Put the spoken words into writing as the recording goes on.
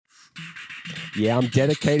Yeah, I'm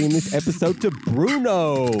dedicating this episode to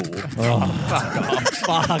Bruno.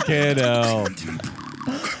 Fucking hell.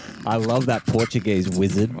 I love that Portuguese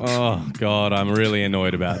wizard. Oh, God, I'm really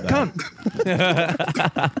annoyed about that.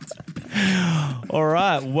 All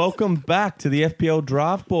right, welcome back to the FPL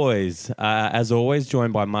Draft Boys. As always,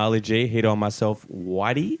 joined by Marley G, Hito, and myself,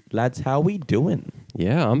 Whitey. Lads, how we doing?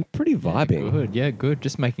 Yeah, I'm pretty vibing. Good, yeah, good.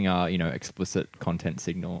 Just making our, explicit content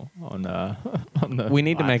signal on the. We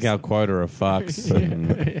need to make our quota of fucks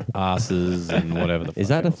and asses and whatever the fuck Is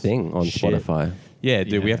that a else. thing on Shit. Spotify? Yeah,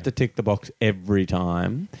 dude, we Yeah. have to tick the box every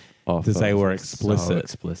time Oh, to say fuck. we're explicit. So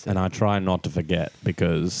explicit. And I try not to forget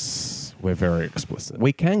because we're very explicit.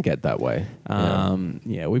 We can get that way.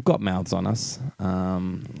 Yeah, we've got mouths on us.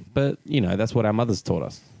 But, that's what our mothers taught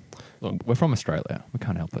us. Look, we're from Australia. We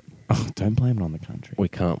can't help it. Oh, don't blame it on the country. We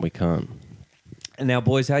can't. And now,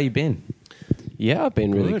 boys, how you been? Yeah, I've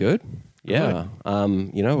been really good. Good. Yeah.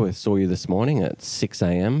 We saw you this morning at 6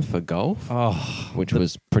 a.m. for golf, Oh, which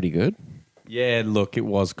was pretty good. yeah, look, it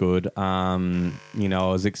was good. I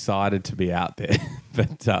was excited to be out there,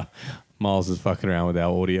 but Miles is fucking around with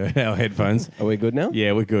our audio, our headphones. Are we good now?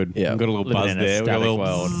 Yeah, we're good. Yeah. We've got a little Living buzz in a there. We've got a static little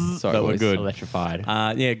world. Sorry, but we're boys. good. Electrified.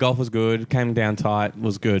 Yeah, golf was good. Came down tight.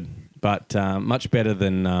 Was good. But much better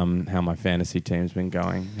than how my fantasy team's been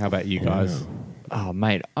going. How about you guys? Oh,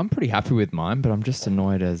 mate, I'm pretty happy with mine, but I'm just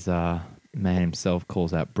annoyed as man himself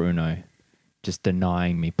calls out Bruno, just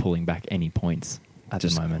denying me pulling back any points at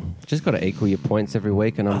the moment. Just got to equal your points every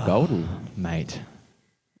week, and I'm golden. Mate.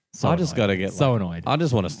 I just got to get so annoyed. I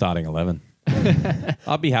just want a starting 11.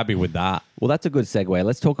 I'd be happy with that. Well, that's a good segue.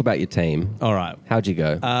 Let's talk about your team. All right. How'd you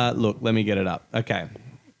go? Look, let me get it up. Okay.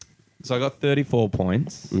 So I got 34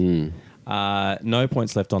 points. No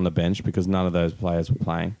points left on the bench because none of those players were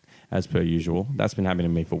playing, as per usual. That's been happening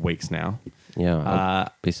to me for weeks now. Yeah,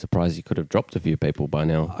 I'd be surprised you could have dropped a few people by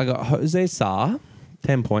now. I got Jose Sarr,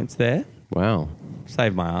 10 points there. Wow.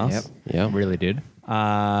 Saved my ass. Yeah. Really did.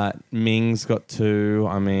 Mings got 2.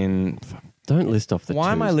 I mean, Don't list off the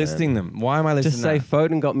why am I twos, listing man. them? Why am I listing Just say that?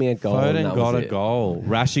 Foden got me a goal. and Foden that got was a it. goal.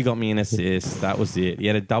 Rashi got me an assist. That was it. He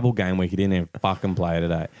had a double game week. He didn't even fucking play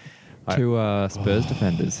today. Two Spurs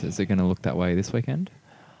defenders. Is it going to look that way this weekend?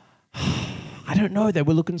 I don't know. They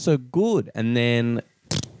were looking so good, and then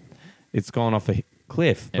it's gone off a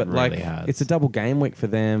cliff. It But really has. it's a double game week for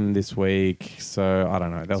them this week, so I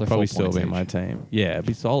don't know. They'll So probably 4 still points be in my each. team. Yeah, it'd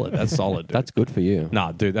be solid. That's solid. Dude. That's good for you.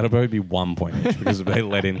 Nah, dude, that'll probably be 1 point each because they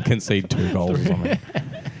let in concede 2 goals or something.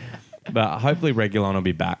 But hopefully Reguilon will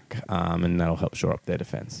be back, and that'll help shore up their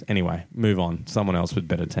defense. Anyway, move on. Someone else with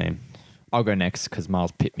better team. I'll go next because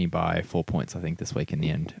Miles pipped me by 4 points, I think, this week in the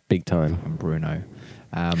end. Big time. And Bruno.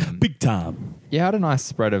 Big time. Yeah, I had a nice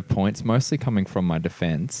spread of points, mostly coming from my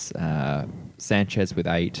defence. Sanchez with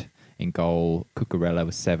 8 in goal, Cucurella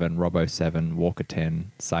with 7, Robbo 7, Walker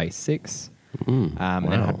 10, Say 6. And then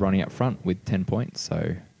I wow. had Ronnie up front with 10 points.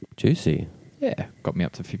 So, Juicy. yeah, got me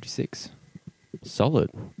up to 56. Solid.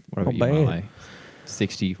 What about Not you, bad. Marley?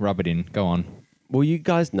 60. Rub it in. Go on. Well, you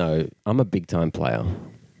guys know I'm a big time player.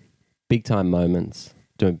 Big time moments,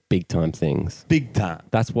 doing big time things. Big time.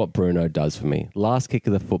 That's what Bruno does for me. Last kick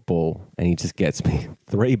of the football, and he just gets me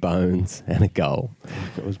 3 bones and a goal.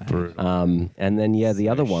 It was brutal. And then the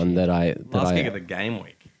other one that I Last kick of the game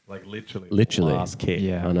week. Like literally. Literally. Last kick.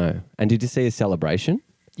 Yeah. I know. And did you see his celebration?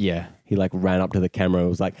 Yeah. He ran up to the camera and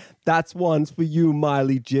was like, "That's one's for you,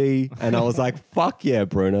 Miley G." And I was like, "Fuck yeah,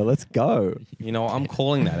 Bruno, let's go." You know, I'm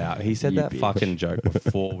calling that out. He said You that bitch. fucking joke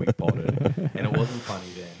before we potted, and it wasn't funny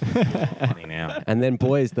then. It's not funny now. And then,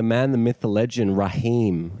 boys, the man, the myth, the legend,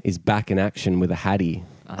 Raheem is back in action with a Hattie.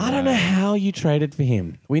 I don't know how you traded for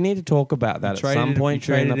him. We need to talk about that at some point. You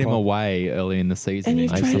traded during the him pod. away early in the season. and you you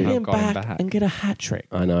traded still him got back, and get a hat trick.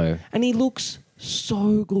 I know. And he looks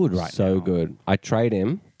so good right now. So good. I trade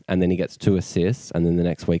him, and then he gets 2 assists, and then the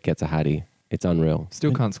next week gets a Hattie. It's unreal.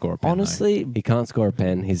 Still can't score a pen. Honestly, He can't score a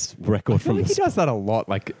pen. His record I feel from like the he does that a lot.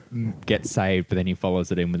 Like, get saved, but then he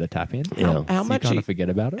follows it in with a tap in. Yeah. how So much you kind you- of forget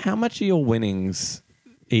about it. how much of your winnings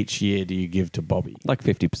each year do you give to Bobby? like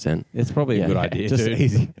 50%. It's probably a good idea, Just dude.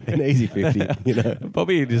 easy, an easy 50. You know.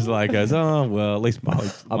 Bobby just like goes, oh well, at least Molly.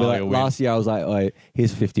 I'll be like, last year I was like, "Oh,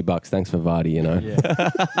 here's $50. Thanks for Vardy." You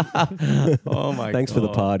know. oh my, Thanks for the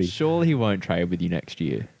God. party, Surely he won't trade with you next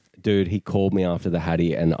year. dude. He called me after the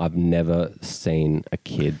Hattie, and I've never seen a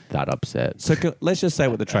kid that upset. So let's just say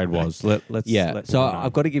what the trade was. Let's Yeah. So let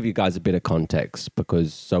I've got to give you guys a bit of context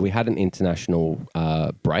because we had an international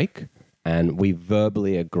break and we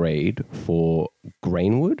verbally agreed for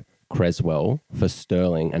Greenwood, Creswell for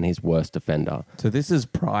Sterling and his worst defender. So this is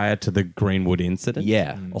prior to the Greenwood incident?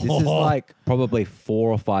 Yeah. This is like probably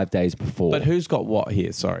 4 or 5 days before. But who's got what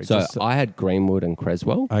here? Sorry. So just- I had Greenwood and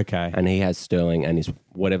Creswell. Okay. And he has Sterling and his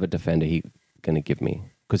whatever defender he going to give me.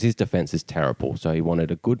 Because his defense is terrible. So he wanted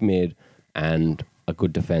a good mid and a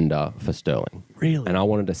good defender for Sterling. Really? And I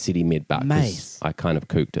wanted a City mid back. 'cause Mace. I kind of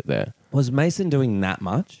cooked it there. Was Mason doing that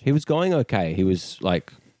much? He was going okay. He was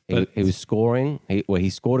like... He was scoring. He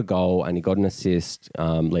scored a goal and he got an assist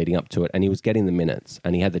leading up to it, and he was getting the minutes.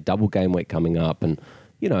 And he had the double game week coming up, and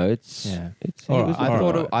it's Yeah. it's. All he right. was I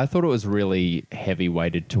alright. thought it was really heavy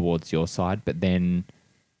weighted towards your side, but then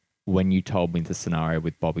when you told me the scenario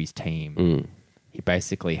with Bobby's team, he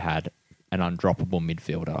basically had an undroppable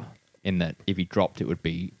midfielder in that if he dropped, it would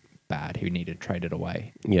be bad. He would need to trade it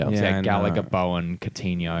away. Yeah. So he Yeah, I had Gallagher, know. Bowen,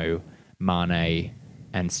 Coutinho, Mane,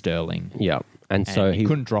 and Sterling. Yeah, and And so he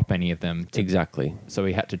couldn't drop any of them. exactly. So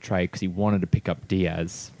he had to trade because he wanted to pick up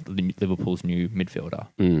Diaz, Liverpool's new midfielder.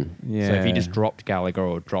 Yeah. So if he just dropped Gallagher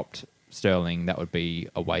or dropped Sterling, that would be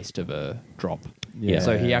a waste of a drop. Yeah.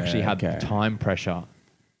 So he actually had okay. time pressure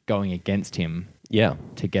going against him Yeah.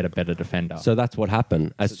 to get a better defender. So that's what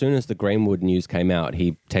happened. As soon as the Greenwood news came out,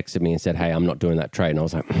 he texted me and said, "Hey, I'm not doing that trade." And I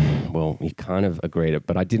was like, "Well, you kind of agreed it,"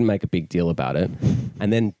 but I didn't make a big deal about it.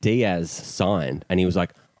 And then Diaz signed, and he was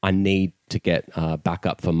like, "I need to get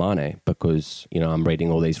backup for Mane because I'm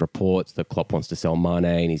reading all these reports that Klopp wants to sell Mane,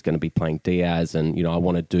 and he's going to be playing Diaz, and I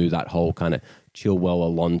want to do that whole kind of Chilwell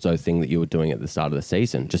Alonso thing that you were doing at the start of the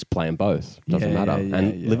season, just playing both. Doesn't Yeah, matter." yeah,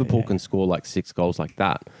 and yeah, Liverpool yeah. can score like 6 goals like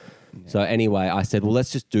that. So anyway, I said, well,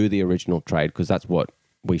 let's just do the original trade because that's what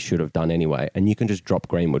we should have done anyway. And you can just drop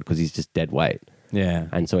Greenwood because he's just dead weight. Yeah.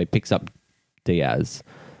 And so he picks up Diaz,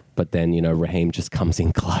 but then, Raheem just comes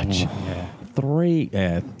in clutch. Yeah. 3.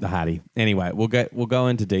 Yeah, the Hattie. Anyway, we'll go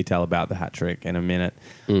into detail about the hat trick in a minute.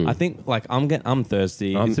 I think I'm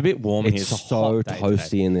thirsty. It's a bit warm here. It's a so hot day toasty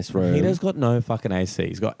today. in this room. Heater's got no fucking AC.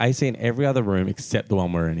 He's got AC in every other room except the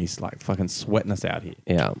one we're in. He's like fucking sweating us out here.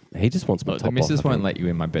 Yeah, he just wants my Look, top the missus off, I won't think. let you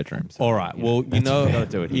in my bedroom. So, All right. Well,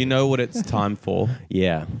 you know what it's time for.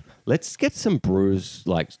 Yeah. Let's get some brews,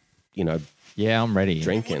 Yeah, I'm ready.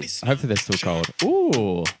 drinking. Hopefully they're still cold.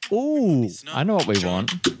 Ooh. Ooh, I know what we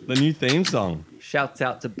want. the new theme song. Shouts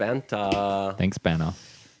out to Banter. Thanks, Banner.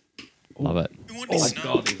 Love it. Oh my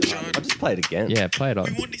God. I'll just play it again. Yeah, play it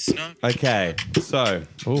on. Okay, so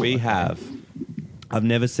we have. I've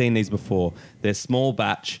never seen these before. They're small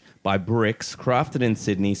batch by Bricks, crafted in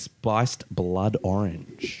Sydney, spiced blood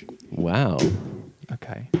orange. Wow.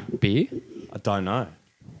 Okay. Beer? I don't know.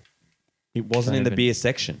 It wasn't Don't in the even- beer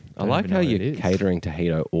section. I like even how know what you're it is. catering to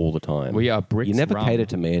Hito all the time. We are Bricks You never rum. cater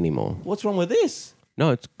to me anymore. What's wrong with this?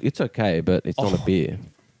 No, it's okay, but it's not a beer.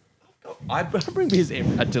 I bring beers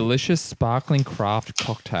every. A delicious sparkling craft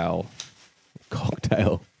cocktail.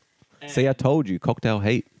 Cocktail. See, I told you, cocktail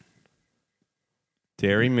heat.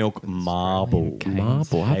 Dairy milk marble. Cane's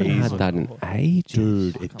Marble. I haven't had that in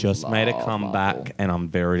ages. Dude, it just made a love comeback, marble. and I'm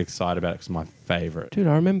very excited about it because it's my favorite. Dude,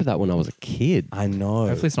 I remember that when I was a kid. I know.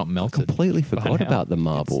 Hopefully it's not melted. Completely forgot now. about the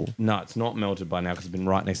marble. No, it's not melted by now because it's been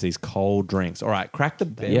right next to these cold drinks. All right, crack the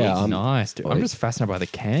berry. Yeah, It's nice, dude. I'm like- just fascinated by the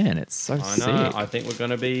can. It's so I sick. know. I think we're going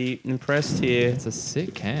to be impressed here. It's a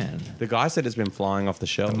sick can. The guy said it's been flying off the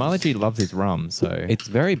shelves. And Milo G loves his rum, so It's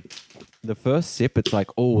very. The first sip, it's like,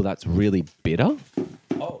 oh, that's really bitter.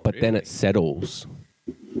 But then it settles.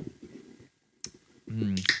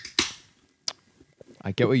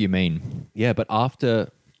 I get what you mean. Yeah, but after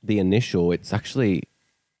the initial, it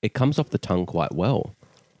comes off the tongue quite well.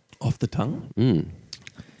 Off the tongue?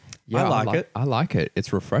 Yeah, I like it. I like it.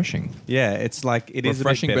 It's refreshing. Yeah, it's like it is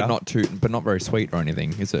refreshing, a bit but bitter. not very sweet or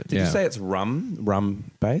anything, is it? Did you say it's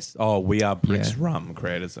rum based? Oh, we are Bricks Yeah. rum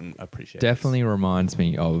creators and appreciate Definitely reminds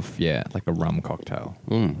me of like a rum cocktail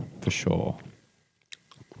for sure.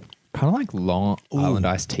 Kind of like Long Island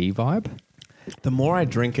iced tea vibe. The more I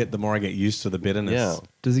drink it, the more I get used to the bitterness. Yeah.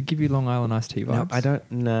 Does it give you Long Island iced tea No, vibes? I don't.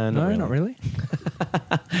 No, No, not really.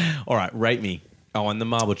 All right, rate me. Oh, and the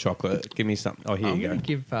marble chocolate. Give me something. Oh, here I'm you go. gonna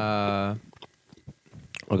give. I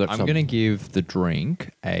got I'm some. gonna give the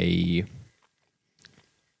drink a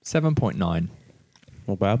 7.9.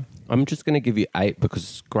 Not bad. I'm just going to give you 8 because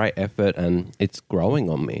it's great effort and it's growing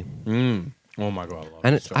on me. Oh my god, I love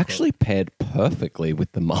And this it's chocolate. actually paired perfectly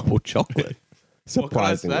with the marble chocolate. What can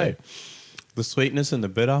I Surprisingly. say? The sweetness and the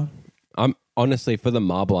bitter. I'm honestly for the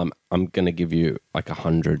marble, I'm going to give you like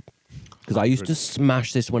 100 because I used to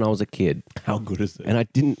smash this when I was a kid How good is it? and I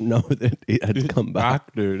didn't know that it had come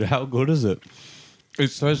back. dude. How good is it?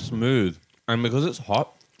 It's so smooth, and because it's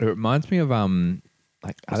hot, It reminds me of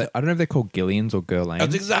like I don't know if they're called Gillians or Guerlains.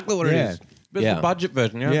 that's exactly what Yeah. it is. But Yeah. it's the budget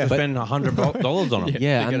version. You don't have to But- spend $100 on them.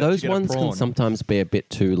 Yeah, You and get a- those you get a ones can prawn. sometimes be a bit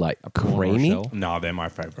too like prawn or a creamy. shell. No, they're my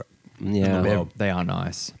favorite. Yeah, They're- They are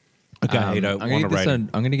nice. Okay, I'm Hito, going want a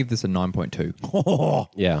rating? to give this a 9.2.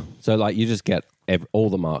 yeah. So like you just get all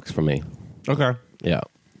the marks from me. Okay. Yeah.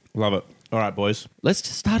 Love it. All right, boys. Let's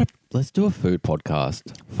just let's do a food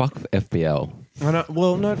podcast. Fuck FPL.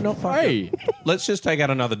 Well, no, not Hey. Let's just take out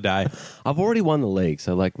another day. I've already won the league,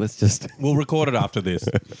 so like let's just. We'll record it after this.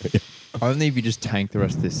 Only if you just tank the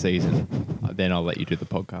rest of this season, then I'll let you do the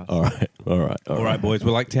podcast. All right. All right, boys.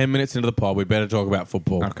 We're like 10 minutes into the pod. We better talk about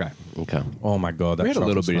football. Okay. Okay. Oh, my God. That We had a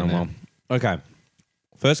little chocolate's bit in going well. Okay.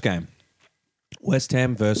 First game. West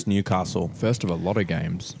Ham versus Newcastle. First of a lot of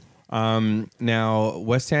games. Now,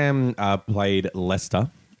 West Ham played Leicester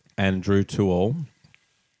and drew 2-2.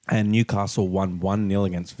 And Newcastle won 1-0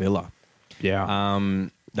 against Villa. Yeah.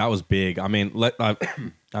 That was big. I mean, I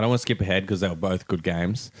don't want to skip ahead because they were both good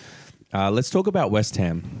games. Let's talk about West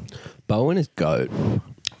Ham. Bowen is goat.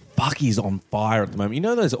 Fuck, he's on fire at the moment. You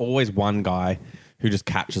know, there's always one guy who just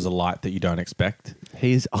catches a light that you don't expect.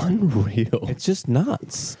 He's unreal. It's just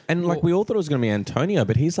nuts. And like we all thought it was going to be Antonio,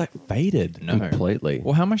 but he's like faded. No. Completely.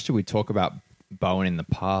 Well, how much did we talk about Bowen in the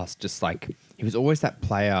past? Just like he was always that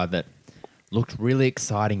player that looked really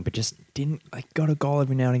exciting, but just didn't like got a goal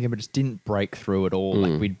every now and again, but just didn't break through at all.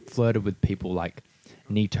 Like we'd flirted with people like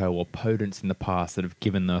Nito or Podence in the past that have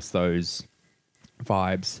given us those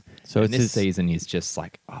vibes. So and it's this his- season he's just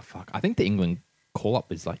like, oh fuck. I think the England call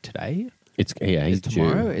up is like today. He's Is it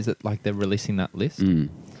tomorrow? due. Is it like they're releasing that list? You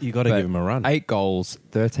got to But give him a run. 8 goals,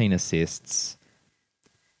 13 assists.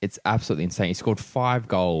 It's absolutely insane. He scored 5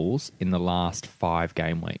 goals in the last 5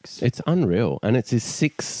 game weeks. It's unreal, and it's his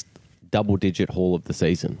 6th double-digit haul of the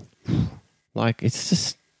season. Like it's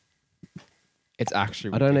just. It's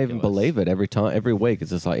actually I don't even ridiculous. believe it. Every week, it's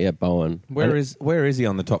just like, yeah, Bowen. Where is he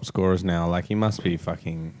on the top scorers now? Like he must be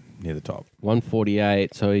fucking near the top.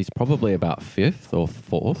 148? So he's probably about 5th or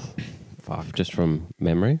 4th. Fuck, just from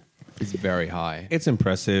memory. It's very high. It's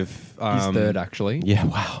impressive. He's third, actually. Yeah,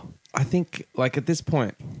 wow. I think, like, at this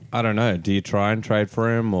point, I don't know. Do you try and trade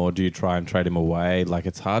for him or do you try and trade him away? Like,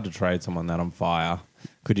 it's hard to trade someone that on fire.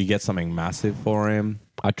 Could you get something massive for him?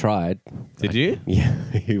 I tried. Did you? Yeah,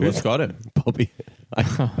 he Who's was got him? Bobby.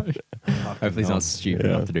 Hopefully he's not stupid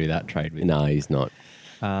enough to do that trade with. No, he's not.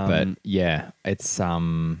 But yeah, it's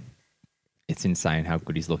insane how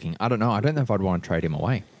good he's looking. I don't know. I don't know if I'd want to trade him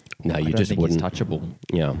away. No, I you don't just think wouldn't. He's touchable.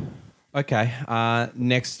 Yeah. Okay.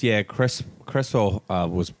 Next, Cresswell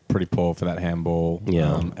was pretty poor for that handball.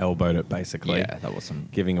 Yeah. Elbowed it basically. Yeah, that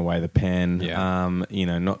wasn't. Giving away the pen. Yeah.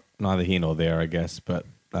 Not neither here nor there, I guess, but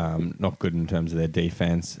not good in terms of their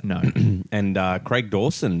defense. No. And Craig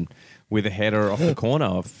Dawson with a header off the corner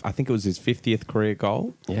of, I think it was his 50th career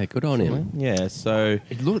goal. Yeah, good on him. Yeah. So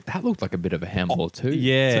That looked like a bit of a handball too.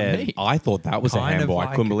 yeah, to me. I thought that was a Kind of handball. I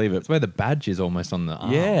like- couldn't believe it. It's where the badge is almost on the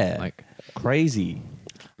arm. Yeah. like Crazy.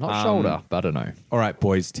 not shoulder, but I don't know. All right,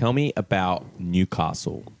 boys, tell me about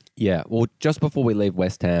Newcastle. Yeah. Well, just before we leave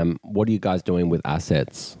West Ham, what are you guys doing with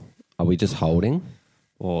assets? Are we just holding?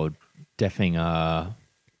 Or deffing,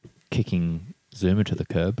 kicking Zuma to the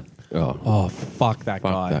curb. Oh, fuck that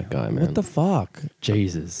Fuck guy. that guy, man. What the fuck?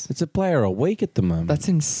 Jesus, It's a player a week at the moment. that's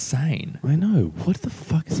insane. I know. What the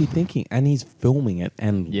fuck is he thinking? And he's filming it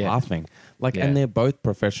and Yeah. laughing. Like, Yeah. and they're both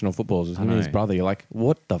professional footballers. Him and his know. brother. You're like,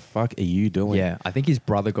 what the fuck are you doing? Yeah, I think his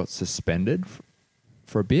brother got suspended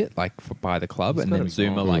for a bit, by the club, and then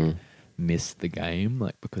Zuma missed the game,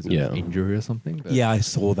 because of Yeah. injury or something. But Yeah, I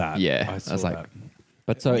saw that. Yeah, I I saw was like, that.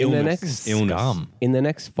 But so in the Illness. next Illness. in the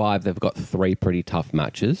next 5, they've got 3 pretty tough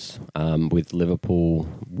matches with Liverpool,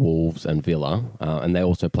 Wolves, and Villa, and they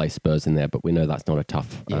also play Spurs in there. But we know that's not a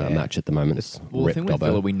tough Yeah. match at the moment. It's Well, the Rip thing with Dobbo.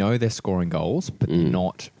 Villa, we know they're scoring goals, but they're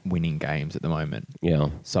not winning games at the moment. Yeah.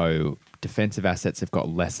 So defensive assets have got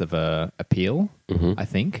less of a appeal, I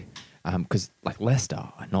think, because Leicester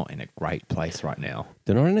are not in a great place right now.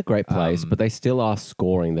 They're not in a great place, but they still are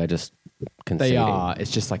scoring. They're just conceding. They are.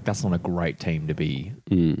 It's just that's not a great team to be.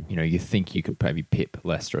 You think you could maybe pip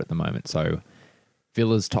Leicester at the moment. So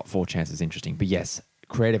Villa's top 4 chance is interesting. But yes,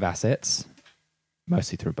 creative assets,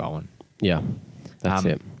 mostly through Bowen. Yeah. That's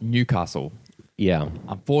it. Newcastle. Yeah.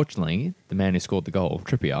 Unfortunately, the man who scored the goal,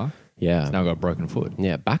 Trippier, Yeah. has now got a broken foot.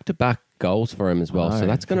 Yeah, back-to-back goals for him as well. I So know,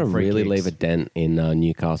 that's going to from free really kicks. leave a dent in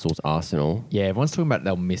Newcastle's arsenal. Yeah, everyone's talking about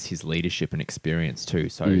they'll miss his leadership and experience too.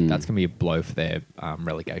 So that's going to be a blow for their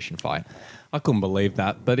relegation fight. I couldn't believe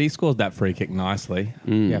that, but he scored that free kick nicely,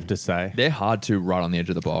 you have to say. They're hard to right on the edge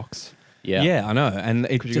of the box. Yeah, I know. And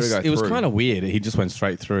it 'Cause you gotta just go it was through. kind of weird. He just went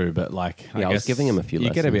straight through, but I was guess giving him a few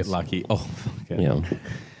You get a bit lessons. lucky. Oh, fuck it. Yeah.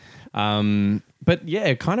 But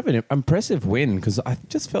yeah, kind of an impressive win because I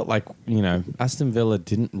just felt like, Aston Villa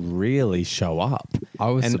didn't really show up. I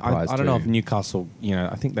was and surprised I don't know too. if Newcastle,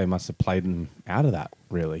 I think they must have played them out of that,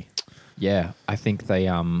 really. Yeah, I think they.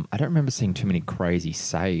 I don't remember seeing too many crazy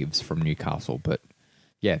saves from Newcastle, but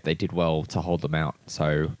yeah, they did well to hold them out.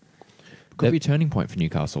 So could be a turning point for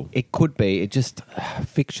Newcastle. It could be. It just,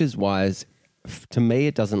 fixtures wise, to me,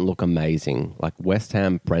 it doesn't look amazing. Like West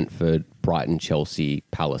Ham, Brentford, Brighton, Chelsea,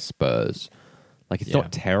 Palace, Spurs. Like it's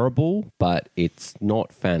not terrible, but it's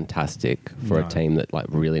not fantastic for a team that like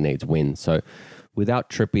really needs wins. So without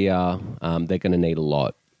Trippier, they're going to need a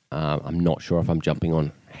lot. I'm not sure if I'm jumping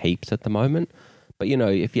on heaps at the moment, but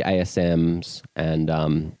if your ASMs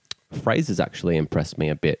and Fraser's actually impressed me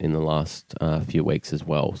a bit in the last few weeks as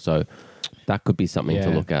well. So that could be something to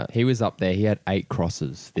look at. He was up there. He had 8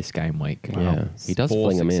 crosses this game week. Yeah, he does 4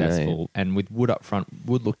 fling them in. successful, and with Wood up front,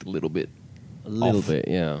 Wood looked a little bit off.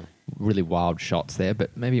 Yeah. Really wild shots there,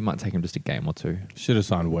 but maybe it might take him just a game or two. Should have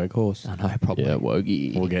signed Workhorse. I know, probably. Yeah,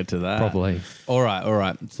 Woggy. We'll get to that. Probably. All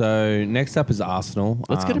right. So next up is Arsenal.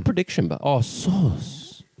 Let's get a prediction, but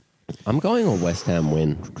sauce. I'm going on West Ham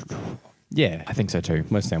win. Yeah, I think so too.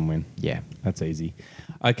 West Ham win. Yeah. That's easy.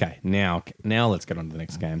 Okay, now let's get on to the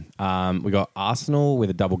next game. We got Arsenal with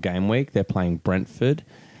a double game week. They're playing Brentford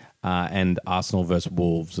and Arsenal versus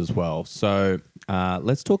Wolves as well. So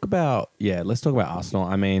let's talk about Arsenal.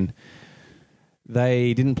 I mean,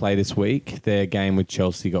 they didn't play this week. Their game with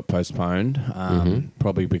Chelsea got postponed,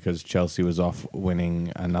 probably because Chelsea was off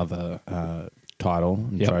winning another title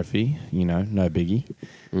and trophy. No biggie.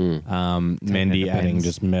 Mendy adding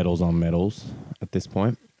just medals on medals at this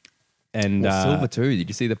point. And Silva too. Did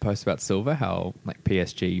you see the post about Silva? How like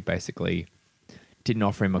PSG basically didn't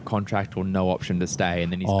offer him a contract or no option to stay,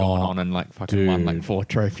 and then he's gone on and like fucking won like 4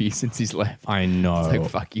 trophies since he's left. I know. It's like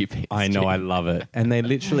fuck you, PSG. I know. I love it. And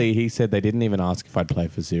he said they didn't even ask if I'd play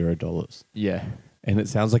for $0. Yeah. And it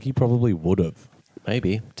sounds like he probably would have.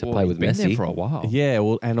 Maybe to Well, play he's with been Messi there for a while. Yeah,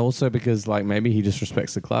 well, and also because like maybe he just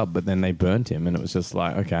respects the club, but then they burnt him, and it was just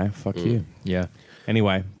like, okay, fuck you. Yeah.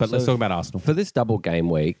 Anyway, but let's talk about Arsenal. For this double game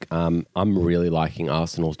week, I'm really liking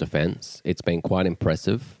Arsenal's defence. It's been quite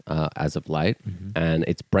impressive as of late, and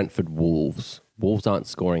it's Brentford Wolves. Wolves aren't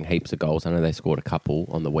scoring heaps of goals. I know they scored a couple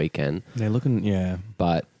on the weekend, They're looking, yeah.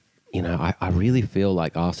 but I really feel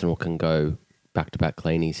like Arsenal can go back-to-back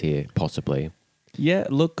cleanies here, possibly. Yeah,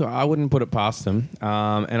 look, I wouldn't put it past them.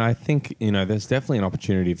 And I think, there's definitely an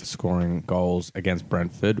opportunity for scoring goals against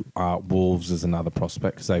Brentford. Wolves is another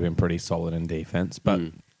prospect because they've been pretty solid in defence. But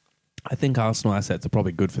I think Arsenal assets are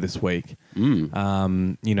probably good for this week. We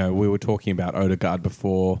were talking about Odegaard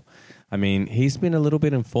before. I mean, he's been a little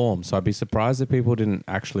bit in form, so I'd be surprised if people didn't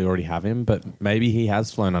actually already have him. But maybe he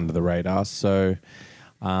has flown under the radar. So,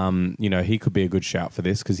 he could be a good shout for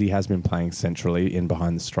this because he has been playing centrally in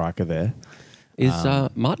behind the striker there. Is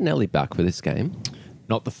Martinelli back for this game?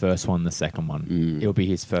 Not the first one, the second one. It'll be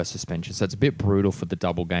his first suspension. So it's a bit brutal for the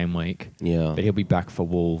double game week. Yeah. But he'll be back for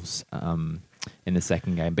Wolves in the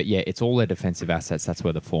second game. But yeah, it's all their defensive assets. That's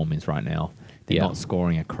where the form is right now. They're not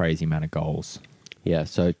scoring a crazy amount of goals. Yeah,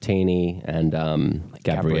 so Teeny and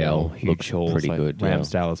Gabriel huge hauls, pretty good.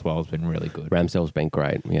 Ramsdale as well has been really good. Ramsdale's been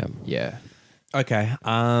great, yeah. Yeah. Okay,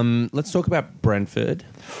 let's talk about Brentford.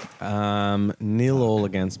 0-0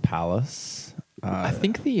 against Palace. I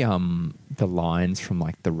think the lines from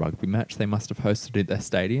like the rugby match they must have hosted at their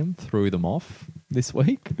stadium threw them off this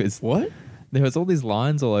week. What? There was all these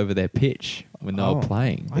lines all over their pitch when they were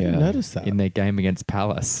playing. I didn't notice that. In their game against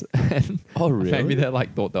Palace. Oh, really? Maybe they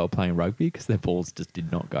thought they were playing rugby because their balls just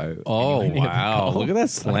did not go. Oh, anywhere near the wow. goal. Look at that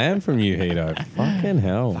slam from you, Hito. Fucking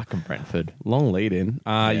hell. Fucking Brentford. Long lead in.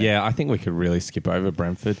 Yeah, I think we could really skip over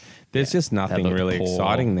Brentford. There's just nothing looked really poor.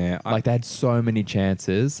 exciting there. Like they had so many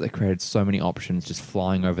chances. They created so many options just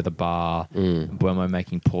flying over the bar. Buemo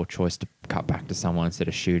making poor choice to cut back to someone instead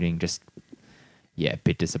of shooting. Just, a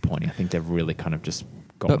bit disappointing. I think they've really kind of just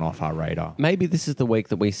gone off our radar. Maybe this is the week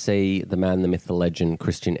that we see the man, the myth, the legend,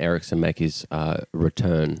 Christian Eriksen make his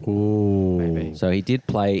return. Ooh. Maybe. So he did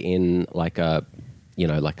play in like a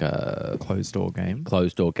Closed door game.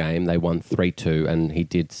 closed door game. They won 3-2 and he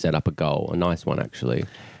did set up a goal. A nice one, actually.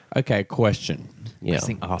 Okay, question. Yeah. I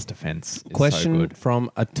think Arse defense is Question so good.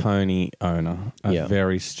 from a Tony owner, a Yeah.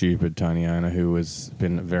 very stupid Tony owner who has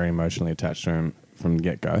been very emotionally attached to him from the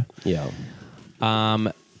get-go. Yeah.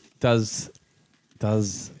 Does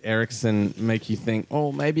Ericsson make you think,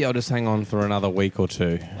 oh, maybe I'll just hang on for another week or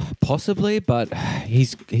two? Possibly, but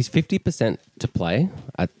he's 50% to play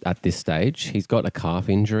at this stage. He's got a calf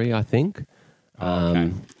injury, I think.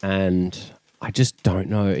 Okay. And I just don't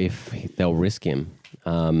know if they'll risk him.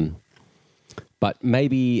 But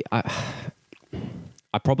maybe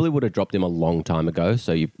I probably would have dropped him a long time ago,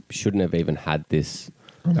 so you shouldn't have even had this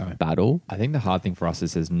No. battle. I think the hard thing for us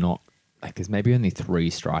is there's maybe only 3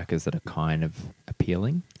 strikers that are kind of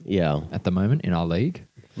appealing Yeah. at the moment in our league.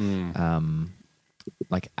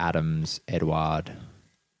 Like Adams, Edward,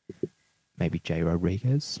 maybe Jay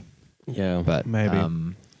Rodriguez. Yeah. But Maybe.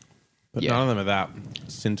 But Yeah. none of them are that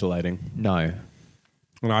scintillating. No.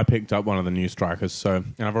 And I picked up one of the new strikers,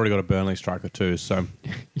 and I've already got a Burnley striker too, so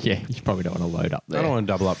Yeah, you probably don't want to load up there. I don't want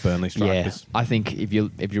to double up Burnley Yeah, strikers. I think if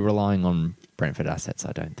you're relying on Brentford assets,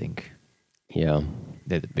 I don't think Yeah.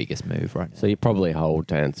 they're the biggest move right now. So you probably hold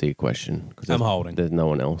to answer your question. 'Cause I'm there's- holding. There's no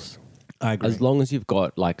one else. I agree. As long as you've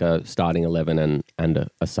got like a starting 11 and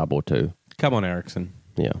a sub or two. Come on, Ericsson.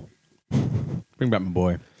 Yeah. Bring back my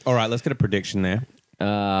boy. All right, let's get a prediction there.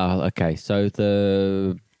 Okay, so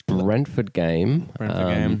the Brentford game. Brentford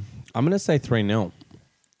game. I'm going to say 3-0.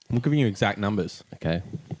 I'm giving you exact numbers. Okay.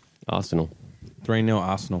 Arsenal. 3-0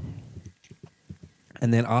 Arsenal.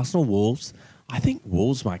 And then Arsenal Wolves. I think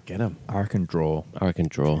Wolves might get them. I reckon draw. I reckon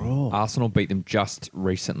draw. Arsenal beat them just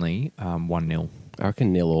recently, 1-0. I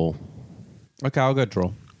reckon 0-0. Okay, I'll go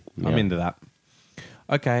draw. I'm Yeah. into that.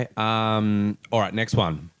 Okay. All right, next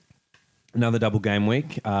one. Another double game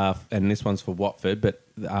week, and this one's for Watford. But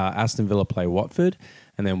Aston Villa play Watford,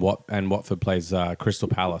 and then Watford plays Crystal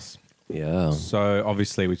Palace. Yeah. So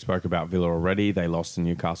obviously we spoke about Villa already. They lost to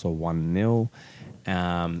Newcastle 1-0,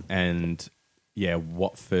 and yeah,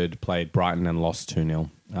 Watford played Brighton and lost 2-0.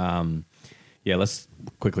 Yeah, let's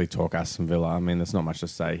quickly talk Aston Villa. I mean, there's not much to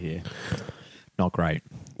say here. Not great.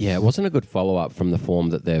 Yeah, it wasn't a good follow-up from the form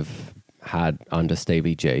that they've had under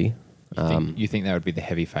Stevie G. You think they would be the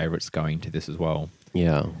heavy favourites going to this as well?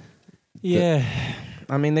 Yeah. Yeah.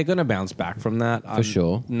 I mean, they're going to bounce back from that. For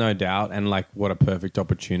sure. No doubt. And, like, what a perfect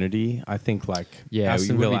opportunity. I think, like, Yeah,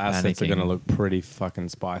 Aston we would Villa be assets are going to panicking. look pretty fucking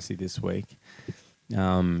spicy this week.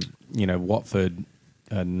 Watford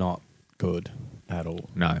are not good at all.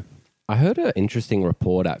 No. I heard an interesting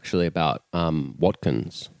report actually about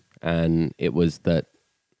Watkins, and it was that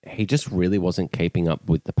he just really wasn't keeping up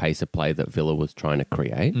with the pace of play that Villa was trying to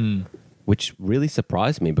create, which really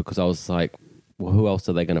surprised me because I was like, well, who else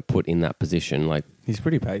are they going to put in that position? Like, He's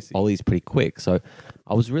pretty pacey. Ollie's pretty quick. So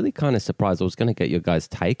I was really kind of surprised. I was going to get your guys'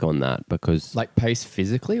 take on that because Like pace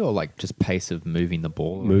physically or like just pace of moving the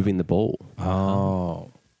ball? around? moving the ball.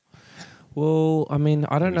 Oh. Well, I mean,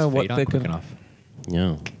 I don't His know what feet they're aren't quick going to... enough.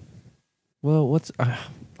 Yeah. Well, what's...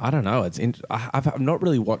 I don't know. I've not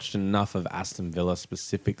really watched enough of Aston Villa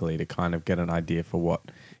specifically to kind of get an idea for what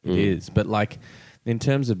it is. But, like, in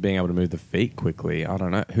terms of being able to move the feet quickly, I don't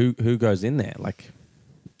know. Who goes in there? Like,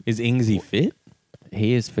 is Ingsy fit?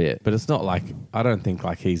 He is fit. But it's not like... I don't think,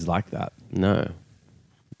 like, he's like that. No.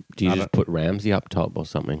 Do you I just put Ramsey up top or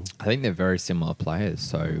something? I think they're very similar players,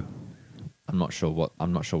 so I'm not sure what they're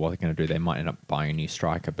going to do. They might end up buying a new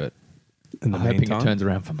striker, but In the I'm hoping meantime? it turns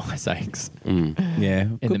around for my sakes. Yeah.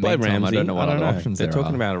 In Could the play meantime, I Ramsey. don't know what other know. options They're there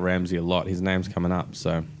talking are. about Ramsey a lot. His name's coming up,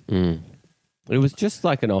 so... It was just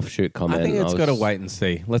like an offshoot comment. I think it's was- got to wait and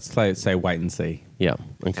see. Let's say wait and see. Yeah.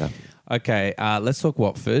 Okay. Okay, let's talk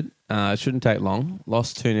Watford. It shouldn't take long.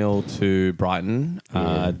 Lost 2-0 to Brighton.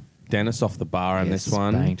 Dennis off the bar in Yes, this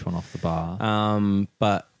one. banked one off the bar.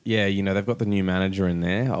 But yeah, they've got the new manager in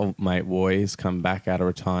there. Old mate Woy's come back out of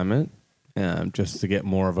retirement just to get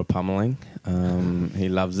more of a pummeling. He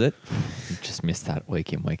loves it. Just missed that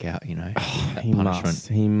week in, week out, that He punishment.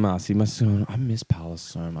 must. He must. I miss Palace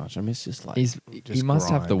so much. I miss just like. He just must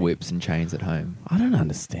have the grinding. whips and chains at home. I don't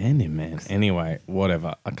understand him, man. Anyway,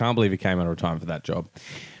 whatever. I can't believe he came out of retirement for that job.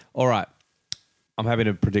 All right. I'm happy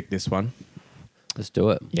to predict this one. Let's do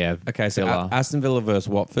it. Yeah. Okay, so Villa. Aston Villa versus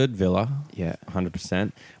Watford. Villa. Yeah.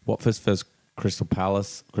 100%. Watford versus Crystal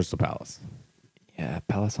Palace. Crystal Palace. Yeah,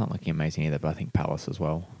 Palace aren't looking amazing either, but I think Palace as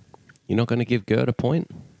well. You're not going to give Gerd a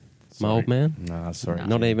point, my old man? No, sorry.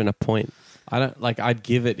 Not even a point. I don't like. I'd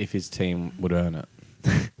give it if his team would earn it.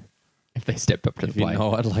 If they stepped up to the If you plate.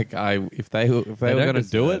 know it, like if they were don't going to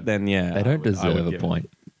do deserve- it, then yeah, They don't I deserve would a give it. point.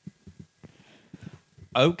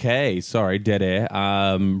 Okay, sorry, dead air.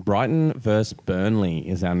 Brighton versus Burnley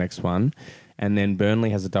is our next one, and then Burnley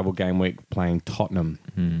has a double game week playing Tottenham.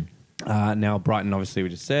 Now Brighton, obviously, we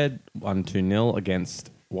just said 1-2-0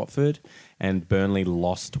 against Watford, and Burnley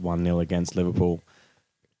lost 1-0 against Liverpool.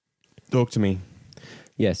 Talk to me.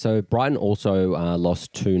 Yeah, so Brighton also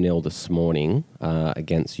lost 2-0 this morning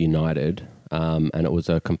against United, and it was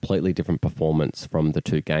a completely different performance from the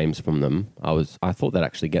two games from them. I thought they'd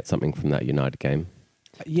actually get something from that United game.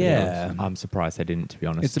 Yeah, I'm surprised they didn't, to be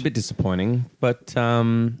honest. it's a bit disappointing, but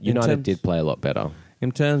United did play a lot better.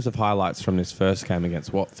 In terms of highlights from this first game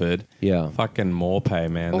against Watford, Yeah. fucking Morpay,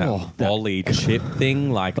 man. Oh, that volley chip thing,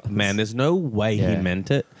 like, man, there's no way he Yeah. meant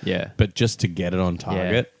it. Yeah. But just to get it on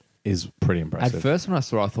target is pretty impressive. At first, when I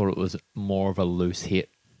saw it, I thought it was more of a loose hit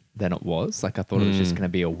than it was. Like, I thought it was just going to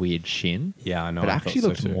be a weird shin. Yeah, I know. But it I actually thought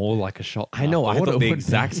looked so too. more like a shot. I know. I thought thought it the would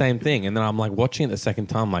exact be. same thing. And then I'm like watching it the second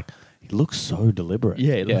time, I'm like, he looks so deliberate.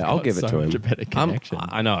 Yeah, it Yeah, I'll got give it so to him. much a better connection.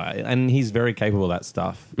 I know. And he's very capable of that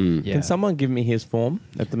stuff. Yeah. Can someone give me his form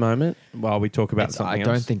at the moment while we talk about something I else?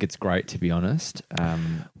 don't think it's great, to be honest.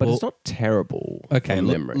 But it's not terrible. Okay, from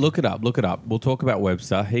look, memory. look it up. Look it up. We'll talk about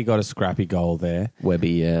Webster. He got a scrappy goal there. Webby,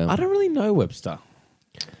 yeah. I don't really know Webster.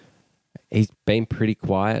 He's been pretty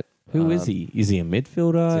quiet. Who is he? Is he a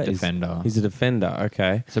midfielder? He's a defender. He's a defender.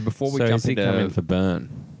 Okay. So before we so jump is he into- coming for Burn?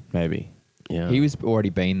 Maybe. Yeah. He was already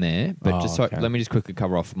been there, but Oh, just so okay. let me just quickly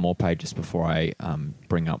cover off more pages before I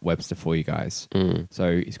bring up Webster for you guys.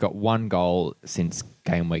 So he's got 1 goal since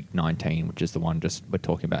game week 19, which is the one just we're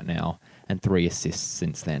talking about now, and 3 assists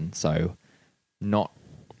since then. So not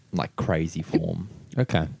like crazy form,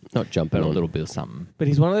 Okay. Not jumping but a on. little bit of something. But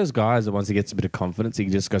he's one of those guys that once he gets a bit of confidence, he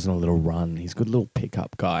just goes on a little run. He's a good little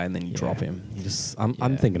pickup guy, and then you Yeah. drop him. I'm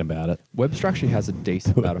Yeah. thinking about it. Webster actually has a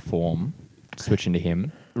decent amount of form. Switching to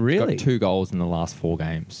him, Really? he's got 2 goals in the last 4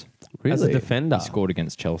 games. As a Really? defender. He scored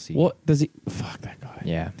against Chelsea. What does he? Fuck that guy.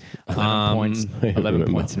 Yeah, 11 points, 11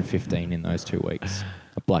 points and 15 in those 2 weeks.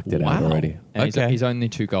 I blacked it out Wow. already. And Okay. he's only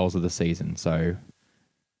 2 goals of the season, so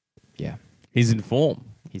yeah. He's in form.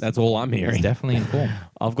 He's That's in all form. I'm hearing. He's definitely in form.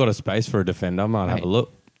 I've got a space for a defender. I might have Mate. a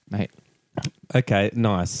look. Mate, Okay,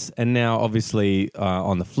 nice. And now, obviously,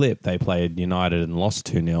 on the flip, they played United and lost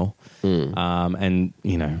 2-0. And,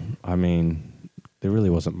 you know, I mean, there really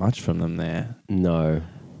wasn't much from them there. No.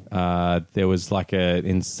 There was like an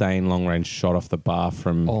insane long-range shot off the bar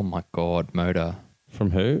from oh my God, Moda.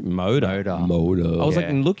 from who? Moda. Moda. I was like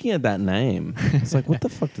Yeah. looking at that name. It's like, what the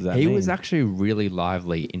fuck does that mean? He was actually really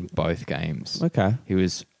lively in both games. Okay. He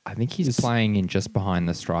was, I think he's playing in just behind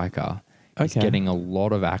the striker. He's Okay. getting a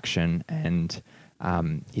lot of action, and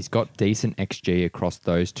he's got decent XG across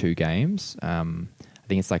those 2 games. I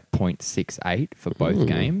think it's like 0.68 for both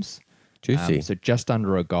games. Juicy. So just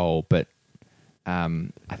under a goal, but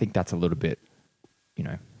I think that's a little bit, you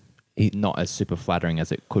know, not as super flattering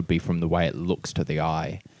as it could be from the way it looks to the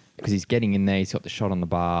eye. Because he's getting in there, he's got the shot on the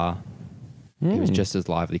bar. He was just as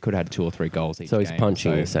lively. He could have had 2 or 3 goals each So he's game.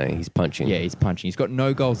 punching, you're saying? He's punching. Yeah, he's punching. He's got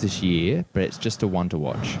no goals this year, but it's just a one to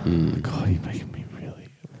watch. God, you're making me really...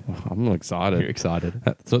 I'm excited. You're excited.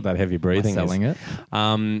 That's what that heavy breathing Selling is.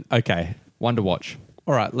 it. Okay. One to watch.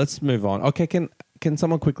 All right, let's move on. Okay, can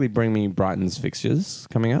someone quickly bring me Brighton's fixtures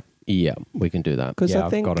coming up? Yeah, we can do that. 'Cause Yeah, I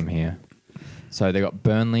think- I've got him here. So they got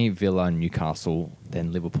Burnley, Villa, Newcastle,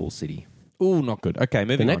 then Liverpool City. Ooh, not good. Okay, The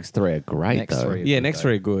moving next 3 are great, Next though. three. on. Yeah, good, next though.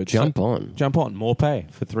 3 are good. Jump So- on. Jump on. More pay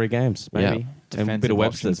for 3 games, maybe. Yeah. And a Defensive bit of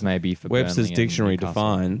options Webster's. maybe for Webster's Burnley and dictionary Newcastle.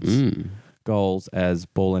 defines goals as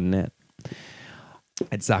ball and net.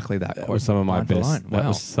 Exactly that. That was some of my Line for best. line. That Wow.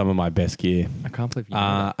 was some of my best gear. I can't believe you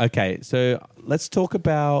know that. Okay, so let's talk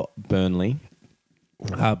about Burnley.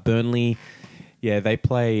 Burnley, yeah, they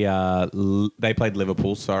played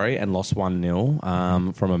Liverpool, and lost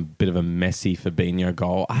 1-0 from a bit of a messy Fabinho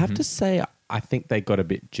goal. I have to say, I think they got a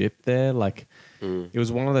bit gypped there. Like, it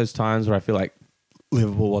was one of those times where I feel like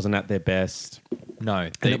Liverpool wasn't at their best, No.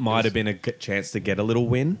 and it might have been a good chance to get a little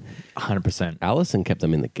win. 100%. Allison kept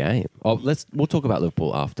them in the game. Oh, we'll talk about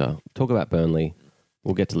Liverpool after. Talk about Burnley.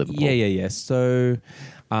 We'll get to Liverpool. Yeah. So,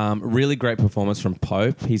 really great performance from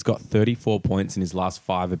Pope. He's got 34 points in his last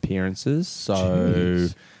 5 appearances. So,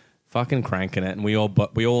 Jeez. fucking cranking it. And we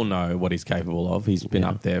all know what he's capable of. He's been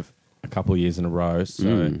up there a couple of years in a row.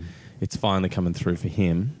 So, it's finally coming through for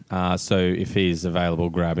him. So, if he's available,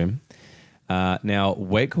 grab him. Now,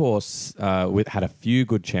 Weghorst had a few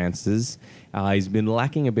good chances. He's been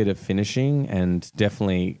lacking a bit of finishing and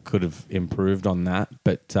definitely could have improved on that.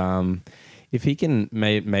 But if he can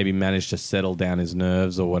maybe manage to settle down his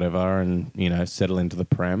nerves or whatever and, settle into the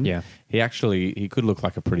Prem, he could look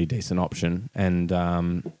like a pretty decent option. And, I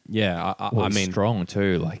mean... strong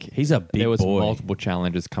too. Like he's a big There was boy. multiple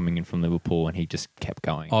challenges coming in from Liverpool, and he just kept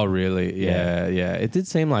going. Oh, really? Yeah. It did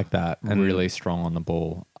seem like that. And really strong on the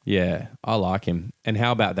ball. Yeah, I like him. And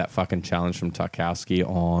how about that fucking challenge from Tarkowski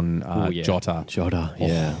on yeah. Jota? Jota,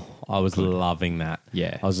 yeah. I was loving that.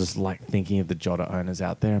 Yeah. I was just like thinking of the Jota owners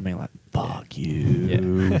out there and being like, fuck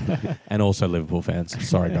you. And also Liverpool fans.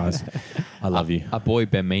 Sorry, guys. I love you. Our boy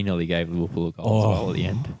Ben Mee nearly gave Liverpool a goal as well at the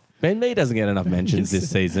end. Ben Mee doesn't get enough mentions this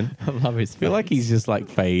season. I love his I feel like he's just like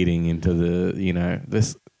fading into the,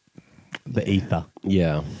 this. The ether.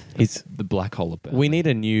 Yeah. He's. The black hole of Burnley. We need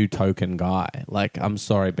a new token guy. Like, I'm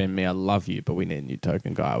sorry, Ben Mee, I love you, but we need a new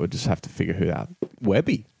token guy. We just have to figure who out.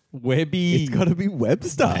 Webby. Webby. It's got to be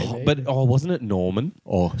Webster. Wasn't it Norman?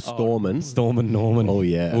 Or Storman. Storman Norman. Oh,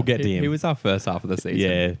 yeah. We'll get to He him. was our first half of the season.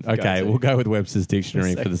 Yeah. Okay. We'll go with Webster's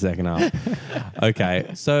dictionary for the second half.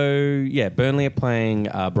 Okay. So yeah, Burnley are playing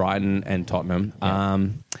Brighton and Tottenham.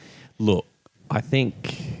 Look, I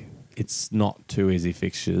think it's not too easy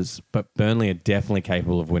fixtures, but Burnley are definitely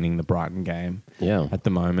capable of winning the Brighton game. Yeah. At the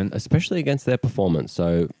moment. Especially against their performance.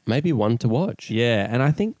 So maybe one to watch. Yeah, and I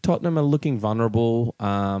think Tottenham are looking vulnerable.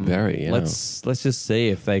 Very, yeah. Let's just see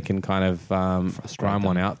if they can kind of grind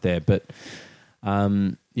one them. out there. But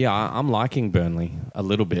yeah, I'm liking Burnley a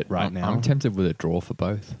little bit right now. I'm tempted with a draw for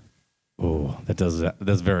both. Oh,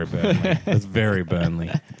 that's very Burnley. That's very Burnley.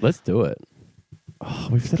 Let's do it. Oh,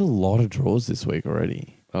 we've had a lot of draws this week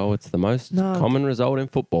already. Oh, it's the most No. common result in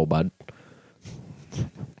football, bud.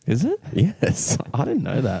 Is it? Yes. I didn't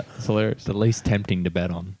know that. It's hilarious. The least tempting to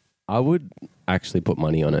bet on. I would actually put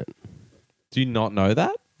money on it. Do you not know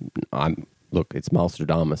that? Look, it's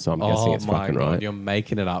Malstradamus, so I'm guessing it's fucking right. You're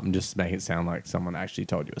making it up and just making it sound like someone actually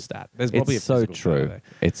told you a stat. There's probably It's a so physical stat true. there.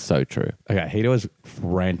 It's so true. Okay, Hito is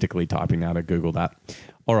frantically typing now to Google that.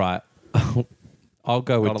 All right. I'll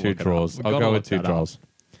go with Gotta two look it up. draws. We've I'll gotta go with look two that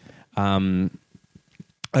draws.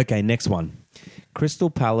 Okay, next one. Crystal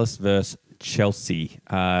Palace versus Chelsea.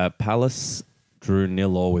 Palace drew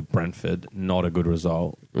 0-0 with Brentford. Not a good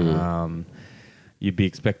result. You'd be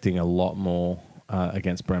expecting a lot more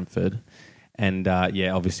against Brentford. And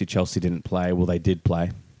yeah, obviously Chelsea didn't play. Well, they did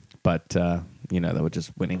play. But, they were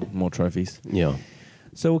just winning more trophies. Yeah.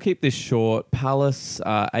 So we'll keep this short. Palace,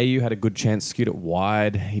 AU had a good chance, skewed it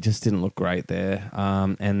wide. He just didn't look great there.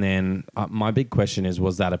 And then my big question is,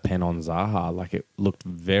 was that a pen on Zaha? Like, it looked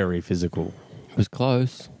very physical. It was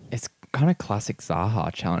close. It's kind of classic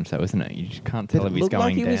Zaha challenge, though, isn't it? You just can't tell if It he's looked going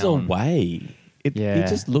like he down. was away. He Yeah.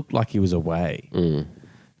 just looked like he was away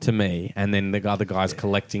to me. And then the other guy's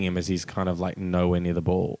collecting him as he's kind of like nowhere near the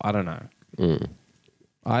ball. I don't know.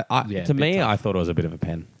 Yeah, To bit me, tough. I thought it was a bit of a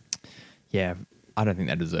pen. Yeah, I don't think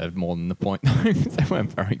they deserved more than the point, though, because they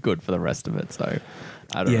weren't very good for the rest of it. So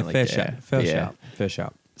I don't really fair care. shout. Fair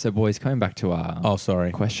shout. So, boys, coming back to our Oh,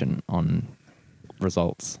 sorry. question on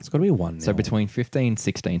results. It's got to be 1-0. So between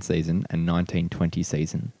 15-16 season and 19-20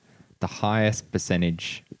 season, the highest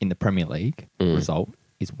percentage in the Premier League result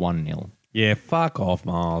is 1-0. Yeah, fuck off,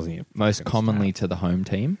 Miles. Most commonly to the home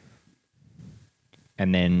team.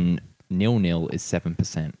 And then 0-0 is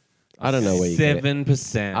 7%. I don't know where you get it.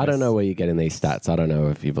 7%. I don't know where you're getting these stats. I don't know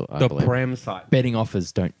if you The believe. Prem site.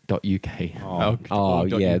 Bettingoffers.uk. Oh,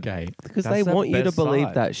 yeah. UK. Because That's they the want you to best believe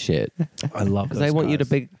side. that shit. I love Because they want you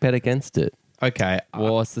to bet against it. Okay.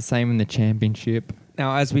 Well, it's the same in the Championship.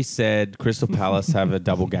 Now, as we said, Crystal Palace have a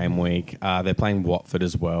double game week. They're playing Watford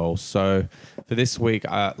as well. So for this week,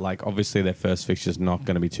 obviously their first fixture's not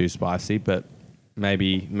going to be too spicy, but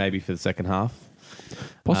maybe for the second half.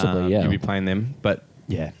 Possibly, yeah. You'll be playing them. But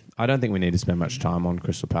yeah, I don't think we need to spend much time on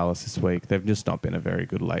Crystal Palace this week. They've just not been very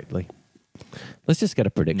good lately. Let's just get a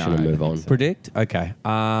prediction No, and I move don't on. think so. Predict? Okay.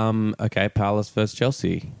 Okay, Palace versus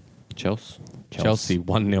Chelsea. Chelsea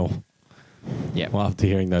 1-0. Yeah. Well, after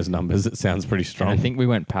hearing those numbers, it sounds pretty And strong. I think we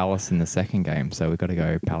went Palace in the second game, so we've got to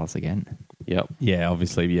go Palace again. Yep. Yeah,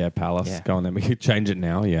 obviously, yeah, Palace. Yeah. Go on then. We could change it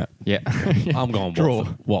now, yeah. Yeah. I'm going Draw.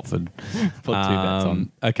 Watford. Put two bets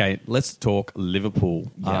on. Okay, let's talk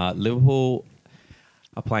Liverpool. Yeah. Liverpool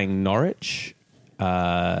are playing Norwich.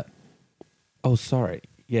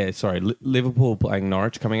 Liverpool playing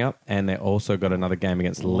Norwich coming up, and they also got another game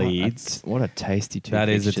against Leeds. What a tasty two That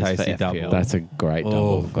is a fixtures for tasty FPL. double. That's a great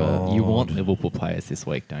Oh, double. God. You want Liverpool players this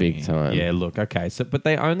week, don't you? Big time. Yeah, look, okay, but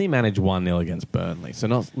they only managed 1-0 against Burnley, so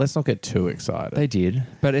let's not get too excited. They did,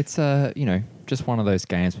 but it's just one of those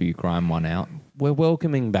games where you grind one out. We're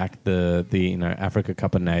welcoming back the Africa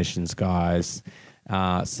Cup of Nations guys.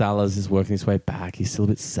 Salah's is working his way back. He's still a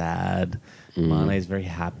bit sad. Mane's very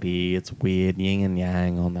happy. It's weird, yin and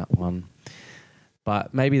yang on that one.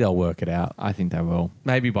 But maybe they'll work it out. I think they will.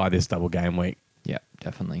 Maybe by this double game week. Yeah,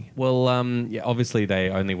 definitely. Well, obviously they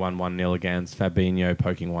only won 1-0 against Fabinho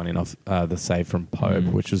poking one in off the save from Pope,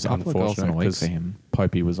 which was Couple of goals in unfortunate a week because for him.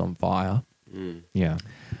 Popey was on fire. Yeah.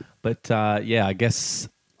 But I guess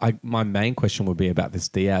my main question would be about this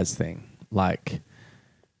Diaz thing. Like,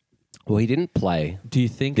 Well, he didn't play. do you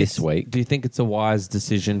think This week. Do you think it's a wise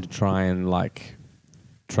decision to try and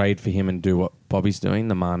trade for him and do what Bobby's doing,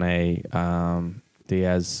 the Mane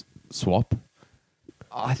Diaz swap?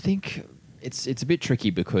 I think it's a bit tricky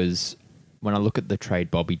because when I look at the trade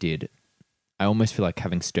Bobby did, I almost feel like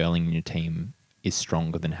having Sterling in your team is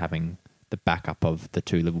stronger than having the backup of the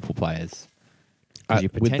two Liverpool players. 'Cause you're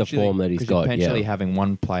with the potentially- form that he's 'cause you're got, potentially yeah. having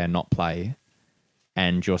one player not play,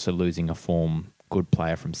 and you're also losing a good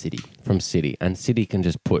player from City. From City. And City can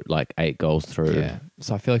just put like 8 goals through. Yeah.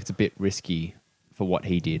 So I feel like it's a bit risky for what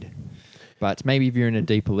he did. But maybe if you're in a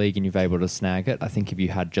deeper league and you're able to snag it, I think if you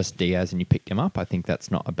had just Diaz and you picked him up, I think that's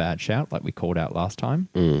not a bad shout, like we called out last time.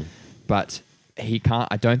 But he can't.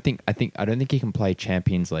 I don't think he can play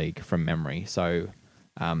Champions League from memory. So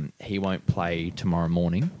he won't play tomorrow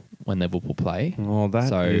morning when Liverpool play. Oh,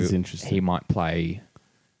 that is interesting. He might play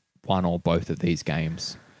one or both of these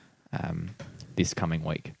games this coming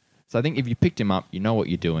week. So I think if you picked him up, you know what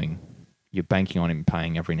you're doing. You're banking on him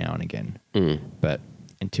playing every now and again. But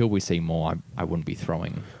until we see more, I wouldn't be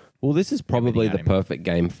throwing. Well, this is probably Everything the at him. perfect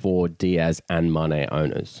game for Diaz and Mane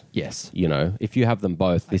owners. Yes. You know, if you have them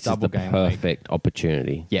both, this is double the game week. perfect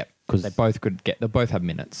opportunity. Yep. 'Cause- They both have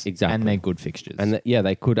minutes. Exactly. And they're good fixtures. And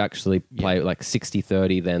they could actually play like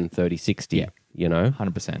 60-30, then 30-60, Yeah. you know?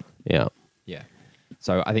 100%. Yeah. Yeah.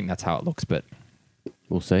 So I think that's how it looks, but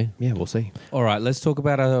We'll see. yeah, we'll see. All right, let's talk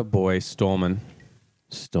about our boy Storman.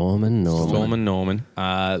 Storm and Norman.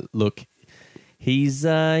 Look, he's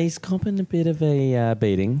copping a bit of a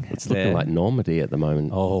beating. It's looking like Normandy at the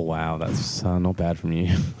moment. Oh wow, that's not bad from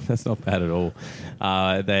you. That's not bad at all.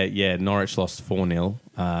 Norwich lost 4-0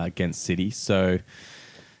 against City, so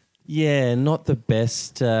yeah, not the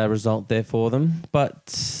best result there for them.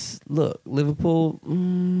 But look, Liverpool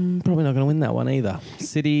probably not going to win that one either.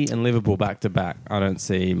 City and Liverpool back to back. I don't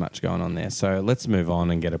see much going on there. So let's move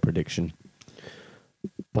on and get a prediction.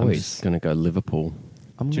 I'm Boys. just going to go Liverpool.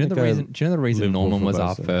 Do you know the reason Liverpool Norman for was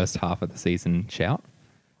our both, first half of the season shout?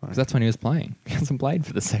 Because that's when he was playing. He hasn't played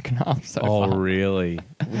for the second half so Oh far. really?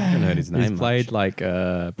 I haven't heard his name. He's much. played like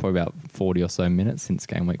probably about 40 or so minutes since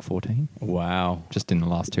game week 14, Wow, just in the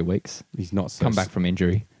last 2 weeks. he's not so Come back from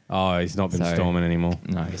injury. Oh, he's not been So- storming anymore.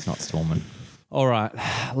 No, he's not storming. All right,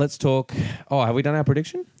 let's talk. Oh, have we done our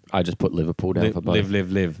prediction? I just put Liverpool down for both.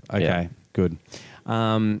 Live. Okay, Yeah. good.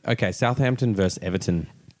 Okay, Southampton versus Everton.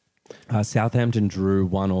 Southampton drew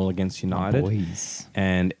 1-1 against United, Boys.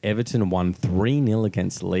 and Everton won 3-0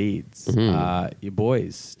 against Leeds. You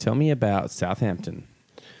boys, tell me about Southampton.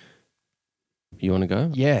 You want to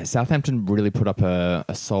go? Yeah, Southampton really put up a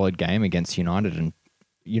solid game against United, and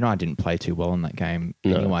United didn't play too well in that game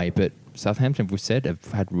No. anyway. But Southampton, we've said,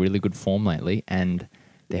 have had really good form lately, and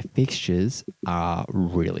their fixtures are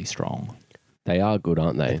really strong. They are good,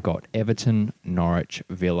 aren't they? They've got Everton, Norwich,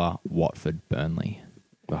 Villa, Watford, Burnley.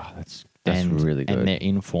 Oh, that's and, really good. And they're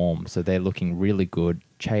in form, so they're looking really good.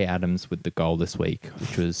 Che Adams with the goal this week,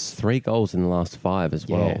 which was 3 goals in the last 5 as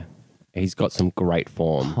well. Yeah. He's got some great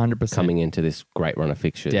form 100% coming into this great run of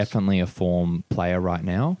fixtures. definitely a form player right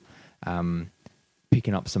now.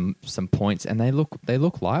 Picking up some points, and they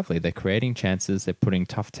look lively. They're creating chances. They're putting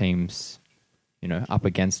tough teams, up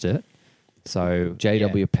against it. So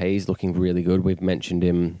JWP is looking really good. We've mentioned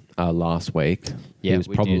him last week. Yeah, he was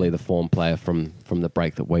we probably did. the form player from the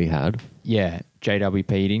break that we had. Yeah, JWP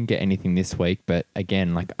didn't get anything this week, but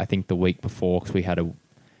again, I think the week before, because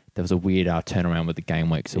there was a weird turnaround with the game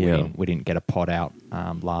week, so Yeah. we didn't get a pot out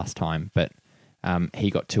last time. But he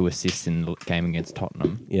got 2 assists in the game against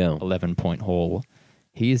Tottenham. Yeah. 11-point haul.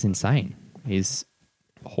 He is insane. He's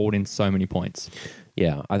hauled in so many points.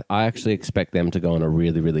 Yeah, I actually expect them to go on a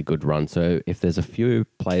really, really good run. So if there's a few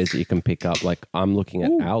players that you can pick up, like I'm looking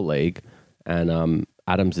at our league, and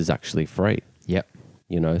Adams is actually free. Yep.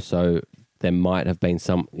 So there might have been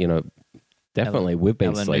some, definitely we've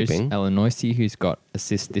been sleeping. Elenoisi, who's got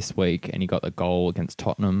assist this week, and he got the goal against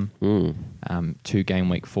Tottenham. 2 game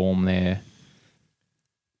week form there.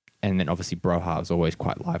 And then obviously Broha is always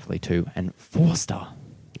quite lively too. And Forster.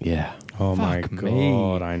 Yeah. Oh my Fuck me.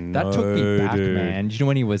 God, I know. That took me back, dude. man. Did you know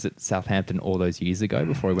when he was at Southampton all those years ago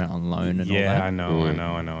before he went on loan and all Yeah, that? I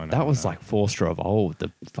know. That was like Forster of old,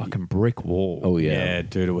 the fucking brick wall. Oh, yeah. Yeah,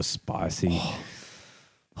 dude, it was spicy.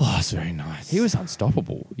 Oh, it's very nice. He was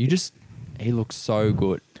unstoppable. He looked so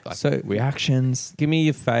good. So- reactions. Give me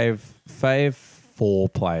your fave 4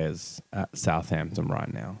 players at Southampton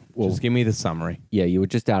right now. Just give me the summary. Yeah, you were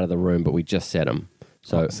just out of the room, but we just said them.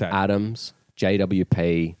 So Oh, sad. Adams,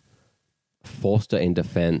 JWP, Forster in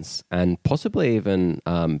defence, and possibly even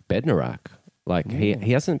Bednarak. Like he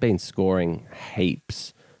hasn't been scoring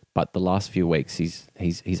heaps, but the last few weeks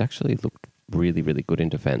he's actually looked really, really good in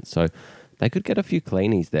defence. So they could get a few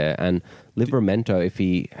cleanies there. And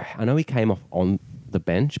Livramento, I know he came off on the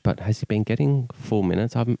bench, but has he been getting full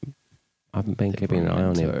minutes? I haven't been keeping an eye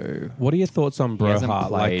on him. So What are your thoughts on he hasn't Broha?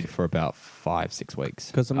 played for about 5-6 weeks.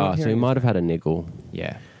 Because I'm Oh, not so he hearing. might have had a niggle.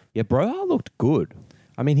 Yeah. Yeah, Broha looked good.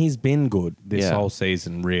 I mean, he's been good this Yeah. whole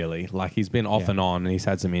season, really. Like, he's been off Yeah. and on, and he's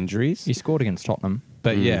had some injuries. He scored against Tottenham.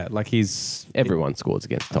 But yeah, like he's Everyone scores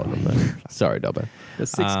against Tottenham, though. Sorry, Dobbo.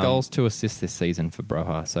 There's 6 goals, 2 assists this season for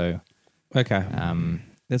Broha. So, okay.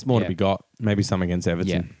 There's more to yeah. be got. Maybe some against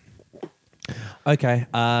Everton. Okay.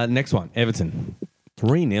 Next one, Everton,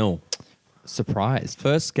 3-0. surprised.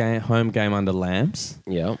 First game, home game under Lamps.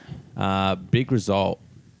 Yeah. Big result.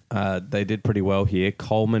 They did pretty well here.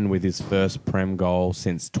 Coleman with his first Prem goal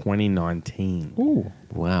since 2019. Ooh.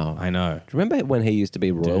 Wow. I know. Do you remember when he used to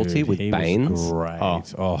be royalty Dude, with he Baines? was great.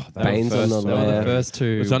 Oh. That Baines was on the They were the left. first two.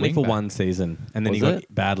 It was only for wing one backs. season, and then he Was got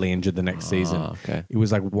it? badly injured the next season. okay. It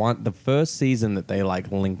was like the first season that they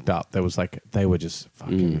like linked up. There was like they were just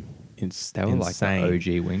fucking They were like the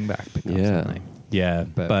insane. OG wing back pickups, Yeah. weren't they? Yeah,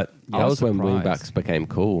 but That was when surprised. wingbacks became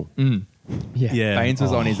cool. Yeah. Yeah. Baines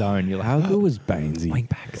was Oh. on his own. You're like, how good was Bainesy? wing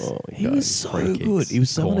backs. Oh, He God. was so Free kicks, good. He was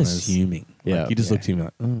so corners. unassuming. Yeah. Like, you just looked at him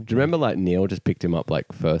like, oh. Do you remember like Neil just picked him up like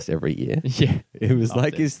first every year? Yeah. It was Loved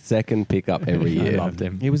like it. his second pickup every I year. loved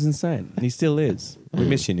him. He was insane. And he still is. We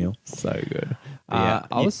miss you, Neil. So good. Yeah.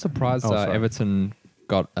 I was surprised sorry. Everton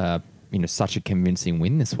got such a convincing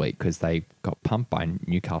win this week because they got pumped by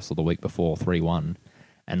Newcastle the week before 3-1,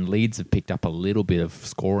 and Leeds have picked up a little bit of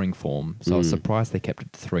scoring form. So I was surprised they kept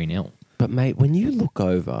it to 3-0. But mate, when you look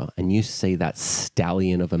over and you see that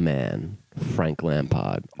stallion of a man, Frank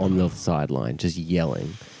Lampard, on the sideline just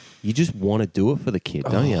yelling, you just want to do it for the kid,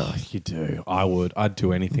 don't you? Oh, you do. I would. I'd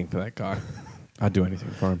do anything for that guy. I'd do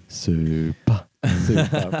anything for him. Super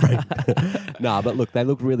Frank. Nah, but look, they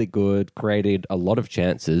looked really good, created a lot of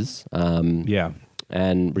chances. Yeah.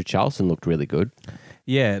 And Richarlison looked really good.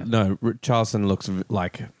 Yeah, no, Charleston looks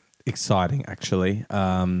like exciting, actually.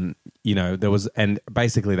 There was, and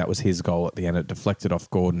basically that was his goal at the end. It deflected off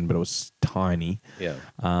Gordon, but it was tiny. Yeah.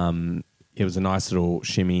 It was a nice little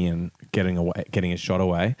shimmy and getting a shot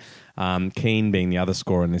away. Keane being the other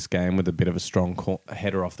scorer in this game with a bit of a strong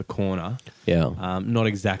header off the corner. Yeah. Not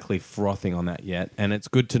exactly frothing on that yet. And it's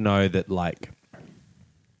good to know that, like,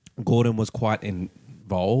 Gordon was quite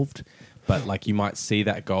involved, but, like, you might see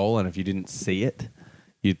that goal, and if you didn't see it,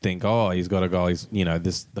 you'd think, oh, he's got a goal. He's,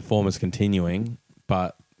 the form is continuing,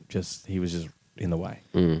 but he was just in the way.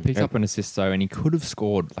 Picked up an assist though, and he could have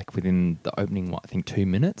scored like within the opening, 2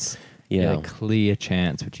 minutes. He Yeah. had a clear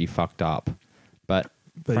chance, which he fucked up. But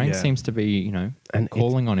Frank yeah. seems to be, And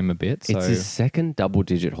calling on him a bit. So It's his second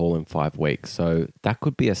double-digit haul in 5 weeks, so that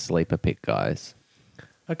could be a sleeper pick, guys.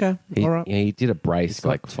 Okay, He, all right. yeah, he did a brace he's got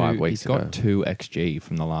like 5 weeks He's got ago. 2 XG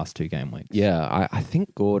from the last 2 game weeks. Yeah, I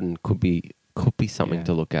think Gordon could be something Yeah.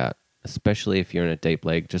 to look at, especially if you're in a deep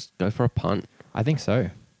league. Just go for a punt. I think so.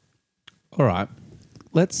 All right.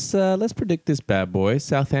 Let's predict this bad boy.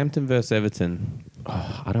 Southampton versus Everton.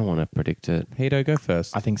 Oh, I don't want to predict it. Hito, go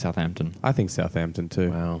first. I think Southampton. I think Southampton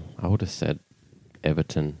too. Wow, I would have said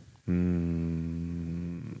Everton.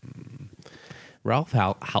 Ralph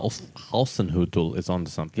Hasenhüttl is onto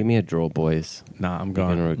something. Give me a draw, boys. Nah, I'm You're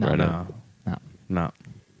going. gonna regret nah, No. nah.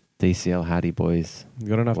 DCL Hattie, boys. You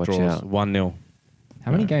got enough Watch draws. out. 1-0.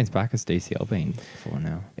 How many games back has DCL been for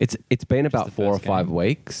now? It's been about the 4 or first 5 game.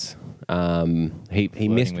 weeks. He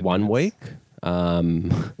missed with 1 minutes. week,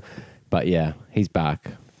 but yeah, he's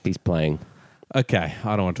back. He's playing. Okay,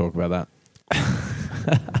 I don't want to talk about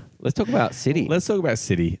that. Let's talk about City. Let's talk about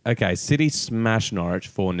City. Okay, City smashed Norwich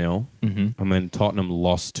 4-0, and then Tottenham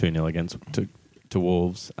lost 2-0 against to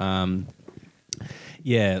Wolves.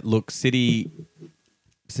 Look, City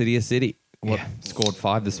is City. What? Yeah. Scored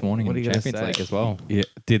 5 this morning What in are you the gonna Champions say? League as well. Yeah,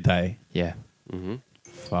 did they? Yeah.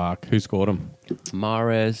 Fuck, who scored them?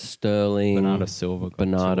 Mahrez, Sterling, Bernardo Silva got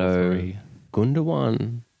Bernardo, 2 or 3.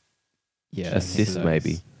 Gundogan. Yeah. Assist, those.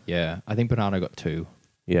 maybe. Yeah. I think Bernardo got 2.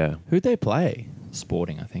 Yeah, Who'd they play?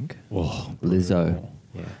 Sporting, I think. Oh, Lizzo.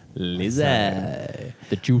 Yeah. Lizzo.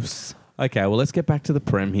 The juice. Okay, well, let's get back to the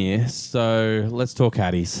Prem here. So let's talk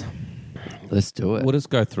Hatties. Let's do it. We'll just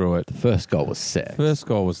go through it. The first goal was sick. First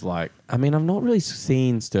goal was like, I mean, I've not really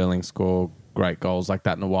seen Sterling score great goals like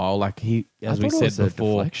that in a while. Like as we said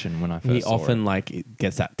before, deflection when I first he saw often it. like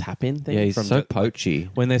gets that tap in thing. Yeah, he's from so the- poachy.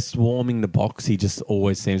 when they're swarming the box, he just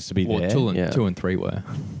always seems to be Well, there. 2 and 3 were.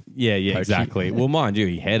 Yeah, poachy. exactly. Well, mind you,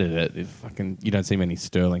 he headed it. You don't see many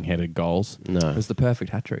Sterling headed goals. It No. was the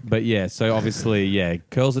perfect hat trick. But yeah, so obviously, yeah,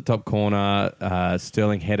 curls at top corner,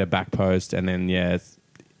 Sterling header back post, and then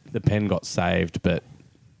the pen got saved, but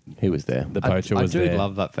He was there. the poacher I was do there.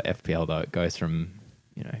 love that for FPL though. It goes from,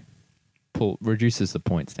 reduces the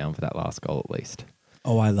points down for that last goal at least.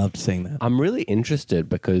 Oh, I loved seeing that. I'm really interested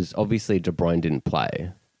because obviously De Bruyne didn't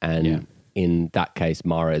play, and Yeah. in that case,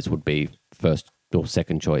 Mahrez would be first or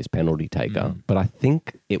second choice penalty taker. But I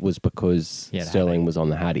think it was because Yeah, Sterling was on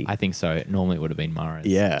the Hattie. I think so. Normally it would have been Mahrez.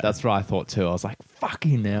 Yeah. That's what I thought too. I was like,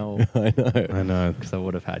 fucking hell. I know. Because I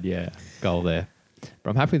would have had, goal there.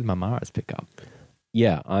 But I'm happy with my Mahrez pickup.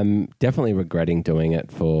 Yeah, I'm definitely regretting doing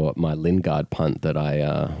it for my Lingard punt that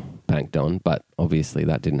I banked on, but obviously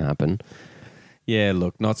that didn't happen. Yeah,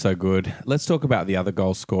 look, not so good. Let's talk about the other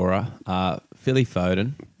goal scorer, Philly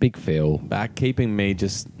Foden. Big feel. Back, giving me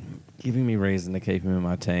reason to keep him in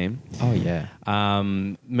my team. Oh, yeah.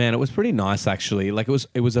 Man, it was pretty nice actually. Like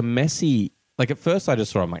it was a messy. Like at first, I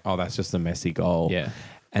just saw I'm like, oh, that's just a messy goal. Yeah.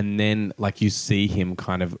 And then, like, you see him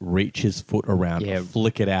kind of reach his foot around,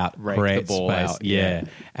 flick it out, Rake create the ball space, out,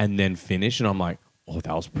 and then finish. And I'm like, oh,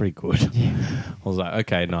 that was pretty good. I was like,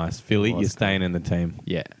 okay, nice. Philly, you're staying in the team.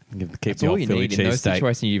 Yeah. Keep That's the all old you Philly need in those cheesesteak.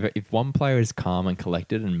 situations. If one player is calm and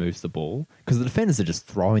collected and moves the ball, because the defenders are just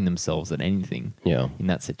throwing themselves at anything Yeah. in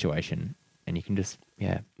that situation. And you can just,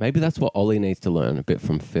 Maybe that's what Ollie needs to learn a bit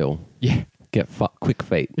from Phil. Yeah. Get quick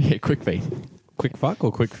feet. Yeah, quick feet. Quick fuck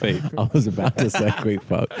or quick feet? I was about to say quick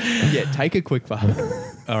fuck. Yeah, take a quick fuck.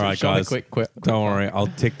 All right, Shot a guys. quick Don't worry. I'll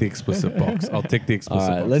tick the explicit box. All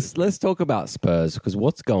right, let's talk about Spurs because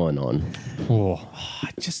what's going on?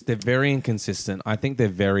 They're very inconsistent. I think they're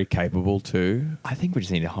very capable too. I think we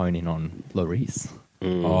just need to hone in on Lloris.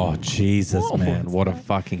 Oh, Jesus, man. What a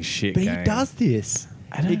fucking shit But game. he does this.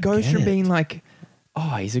 I don't He goes get from it. being like,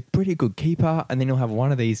 oh, he's a pretty good keeper, and then he'll have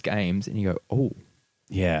one of these games, and you go, oh,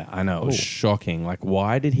 Yeah, I know. It was shocking. Like,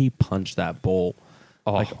 why did he punch that ball?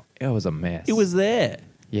 like it was a mess. It was there.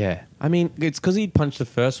 yeah. I mean, it's because he'd punched the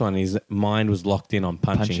first one. His mind was locked in on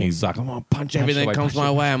punching. Punching. He's like, I'm going to punch everything that away, comes punch my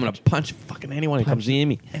it, way. I'm going to punch fucking anyone who comes near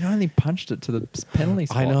me. And only punched it to the penalty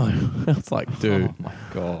spot. I know. It's like, dude. Oh my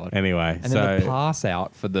god. Anyway, And then the pass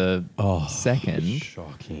out for the second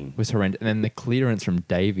shocking. was horrendous. And then the clearance from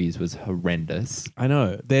Davies was horrendous. I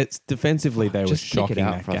know. Defensively, they were Just kick shocking it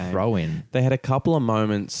out that for game. a throw in. They had a couple of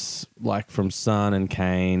moments like from Son and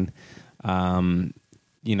Kane.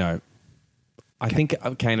 I think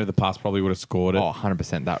Kane of the pass probably would have scored it. Oh,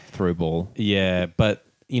 100% that through ball. Yeah, but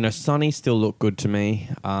Sonny still looked good to me.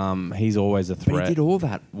 He's always a But threat. he did all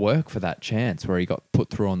that work for that chance where he got put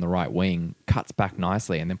through on the right wing, cuts back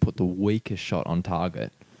nicely, and then put the weakest shot on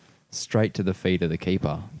target straight to the feet of the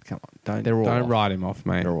keeper. Come on, They're all don't off. write him off,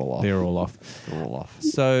 mate. They're all off. They're all off. They're all off.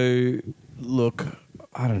 So, look,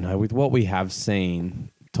 I don't know. With what we have seen,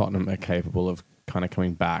 Tottenham are capable of kind of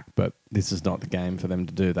coming back, but this is not the game for them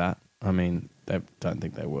to do that. I mean, I don't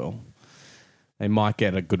think they will. They might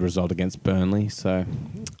get a good result against Burnley, so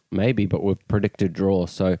Maybe, but we've predicted draw.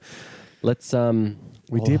 So let's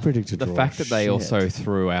we did predict a The draw. fact that they Shit. also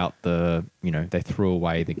threw out they threw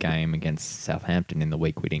away the game against Southampton in the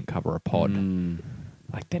week we didn't cover a pod.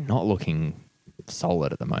 Like, they're not looking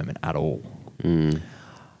solid at the moment at all.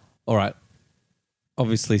 All right.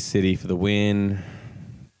 Obviously, City for the win.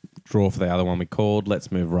 Draw for the other one we called.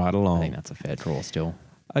 Let's move right I along. think that's a fair draw still.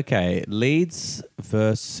 Okay, Leeds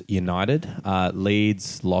versus United.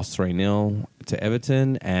 Leeds lost 3-0 to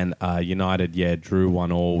Everton, and United, drew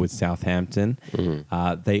 1-1 with Southampton.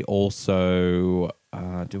 They also...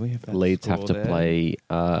 do we have that Leeds score have to there? play.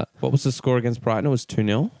 What was the score against Brighton? It was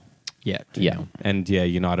 2-0. Yeah. Yeah. And,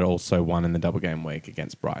 United also won in the double game week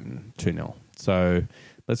against Brighton, 2-0. So,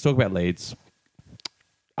 let's talk about Leeds.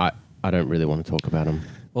 I don't really want to talk about them.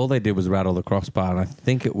 All they did was rattle the crossbar, and I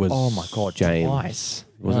think it was... Oh my God, James. twice.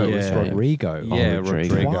 Was No, it it was James? Rodrigo. Yeah,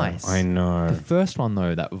 Rodrigo. Twice. I know. The first one,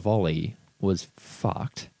 though, that volley was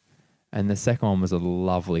fucked. And the second one was a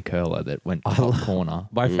lovely curler that went top corner.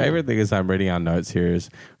 My favorite thing is I'm reading our notes here is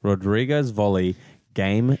Rodrigo's volley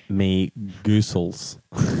game me goosels.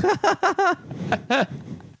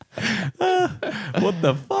 What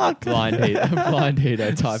the fuck? Blind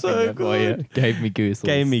Hito typing So that for you. good. Gave me goosels.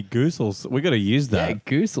 Game me goosels. We got to use Yeah, that.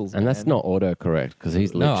 goosels. And that's man. not autocorrect because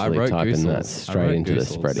he's No, I literally wrote typing that Goosels. I straight wrote into the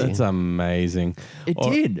Goosels. spreadsheet. That's amazing. It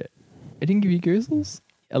Or- did. It didn't give you goosels?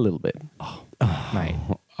 A little bit. Mate.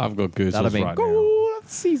 I've got goosels That'd have been right now. goal of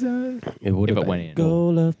the season. It would If have it went in.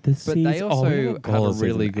 Goal of the But season. they also we got had goal a of the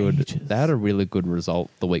really season good. ages. They had a really good result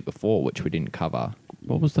the week before, which we didn't cover.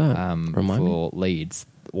 What was that? Remind me. for Leeds.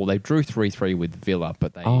 Well, they drew 3-3 with Villa,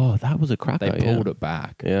 but they Oh, that was a cracker. they pulled it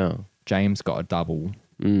back. Yeah. James got a double,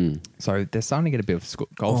 Mm. so they're starting to get a bit of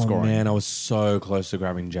goal Oh, scoring. man, I was so close to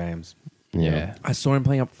grabbing James. Yeah, I saw him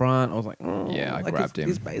playing up front. I was like, Yeah, I grabbed him.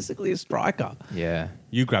 He's basically a striker. yeah,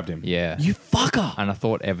 You grabbed him. yeah. You fucker. And I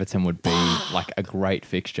thought Everton would be like a great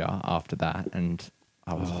fixture after that, and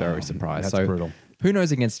I was very surprised. That's So brutal. who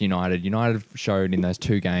knows against United? United showed in those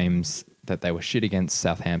two games that they were shit against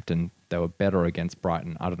Southampton. They were better against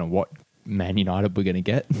Brighton. I don't know what Man United were going to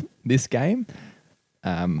get this game,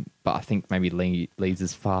 But I think maybe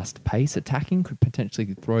Leeds' fast pace attacking could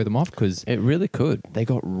potentially throw them off because It really could. they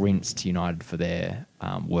got rinsed United for their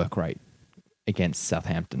work rate against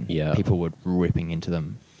Southampton. Yeah. People were ripping into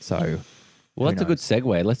them. So, Well, who that's a good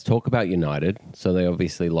segue. Let's talk about United. So they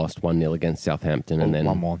obviously lost 1-0 against Southampton, and then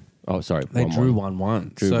 1-1. Oh, sorry, They 1-1. drew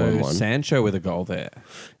 1-1. Drew So 1-1. Sancho with a goal there.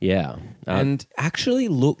 Yeah, And actually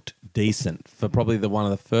looked decent for probably one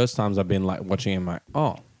of the first times I've been like watching him like,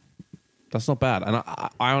 oh, that's not bad. And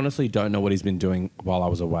I honestly don't know what he's been doing while I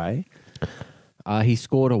was away. he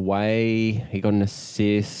scored away. He got an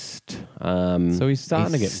assist. So he's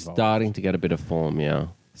starting to get involved. starting to get a bit of form. Yeah,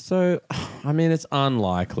 So, I mean, it's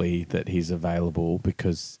unlikely that he's available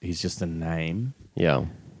because he's just a name. yeah.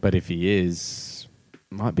 But if he is,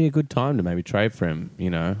 might be a good time to maybe trade for him, you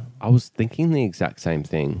know. I was thinking the exact same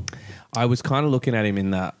thing. I was kind of looking at him in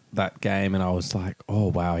that game and I was like, oh,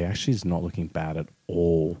 wow, he actually is not looking bad at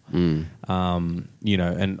all. You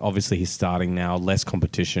know, and obviously he's starting now, less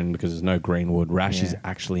competition because there's no Greenwood. Rash is Yeah.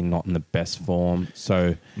 actually not in the best form.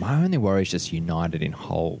 So, My only worry is just United in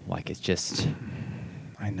whole. Like, it's just,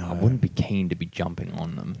 I know. I wouldn't be keen to be jumping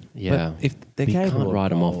on them. Yeah, But if they're But you capable can't of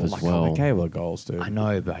write 'em off goals, as well. They're capable of goals, dude. I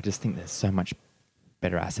know, but I just think there's so much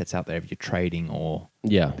better assets out there if you're trading or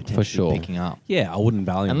yeah, potentially for sure. picking up. Yeah, I wouldn't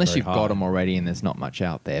value him Unless very you've high. got them already and there's not much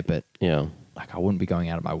out there, but Yeah, like I wouldn't be going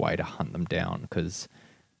out of my way to hunt them down because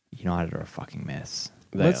United are a fucking mess.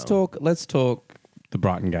 They Let's are. talk the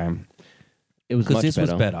Brighton game It was because much this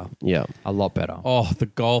better. was better. Yeah, A lot better. Oh, the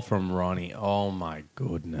goal from Ronnie! Oh my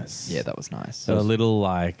goodness! Yeah, that was nice. So a little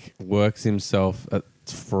like works himself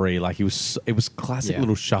free. Like it was classic Yeah.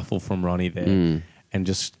 little shuffle from Ronnie there, and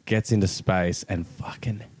just gets into space and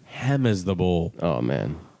fucking hammers the ball. Oh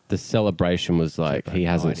man, the celebration was like he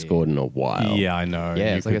no hasn't idea. scored in a while. Yeah, I know.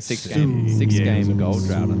 Yeah, You it's like a could six sue. game Yeah, it was goal a-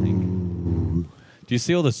 drought, I think. Do you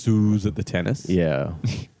see all the sues at the tennis? yeah,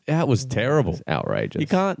 That was terrible. it's outrageous. You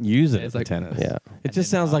can't use it Yeah, at it's the like- tennis. Yeah. It just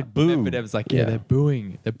sounds like boo. Medvedev's like, Yeah. they're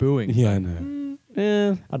booing. They're booing. Yeah, I know.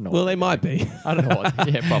 Yeah. I don't know Well, what they might be. I don't know what.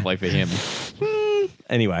 Yeah, probably for him.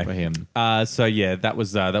 Anyway, For him. So yeah, that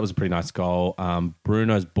was a pretty nice goal.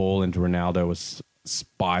 Bruno's ball into Ronaldo was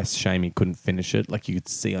spice. Shame he couldn't finish it. Like you could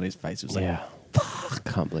see on his face, it was like, Yeah, I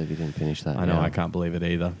can't believe he didn't finish that. I know, Yeah. I can't believe it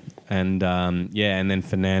either. And and then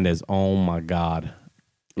Fernandez. Oh my god,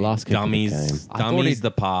 Last kick of the dummies, game. dummies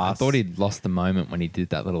the pass. I thought he'd lost the moment when he did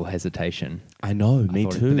that little hesitation. I know, me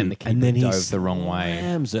thought it- too. but then the keeper and then he dove the wrong way.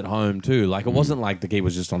 slams at home too. Like it wasn't like the key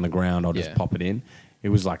was just on the ground. I'll just Yeah. pop it in. It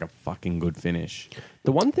was like a fucking good finish.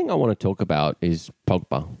 The one thing I want to talk about is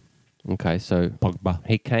Pogba. Okay, so Pogba.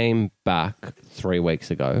 he came back 3 weeks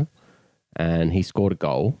ago, and he scored a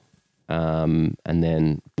goal, and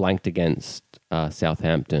then blanked against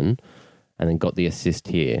Southampton, and then got the assist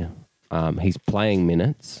here. He's playing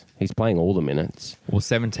minutes. He's playing all the minutes. Well,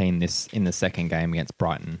 17 this in the second game against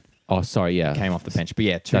Brighton. Oh, sorry, yeah. Came off the bench. But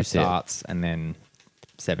yeah, 2 That's it. starts and then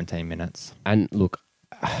 17 minutes. And look,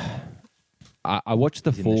 I watched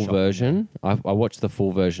the He's in the full shop. version. I watched the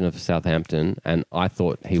full version of Southampton, and I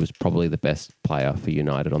thought he was probably the best player for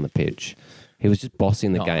United on the pitch. He was just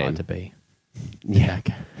bossing the Not game. hard to be. Yeah,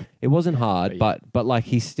 it wasn't hard, But but like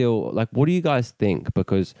he's still like. What do you guys think?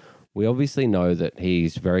 Because we obviously know that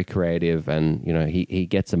he's very creative, and you know he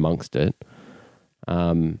gets amongst it.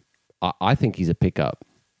 I think he's a pickup.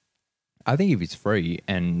 I think if he's free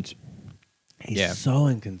and He's Yeah. so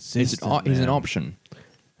he's inconsistent. an man. option.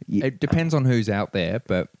 It depends on who's out there,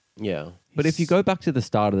 but Yeah, but if you go back to the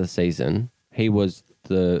start of the season, he was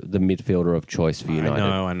the midfielder of choice for United.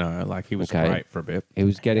 I know. Like he was Okay. great for a bit. He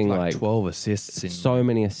was getting like 12 assists. so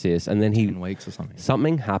many assists, and then 10 weeks or something.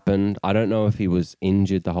 something happened. I don't know if he was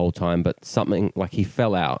injured the whole time, but something like he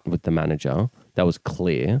fell out with the manager. That was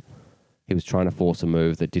clear. He was trying to force a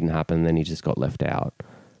move that didn't happen. Then he just got left out.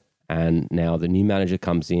 And now the new manager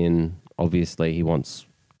comes in. Obviously, he wants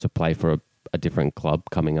to play for a different club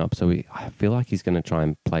coming up. So I feel like he's going to try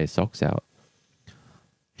and play his socks out.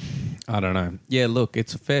 I don't know. Yeah, look,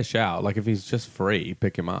 it's a fair shout. Like if he's just free,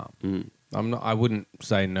 pick him up. I wouldn't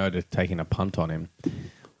say no to taking a punt on him,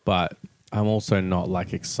 but I'm also not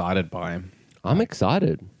like excited by him. I'm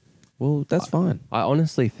excited. Well, that's fine. I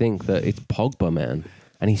honestly think that it's Pogba, man.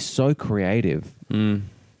 And he's so creative.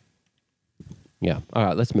 Yeah. All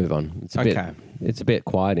right, let's move on. It's a bit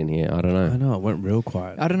quiet in here. I don't know. I know it went real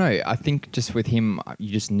quiet. I don't know. I think just with him,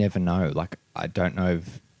 you just never know. Like, I don't know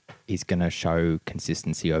if he's going to show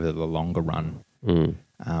consistency over the longer run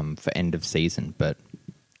for end of season, but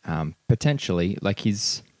potentially, like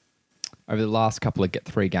he's over the last couple of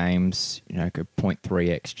 3 games, you know, 0.3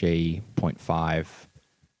 xG, 0.5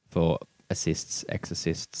 for assists, x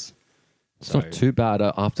assists. It's not too bad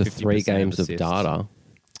after 3 50% games of assists. data.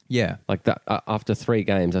 Yeah. Like that, after 3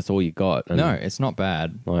 games, that's all you got. And, No, it's not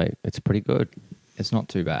bad. like it's pretty good. It's not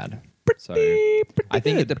too bad. So I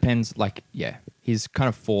think it depends. Like, yeah, he's kind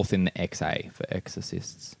of 4th in the XA for X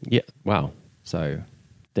assists. Yeah, wow, So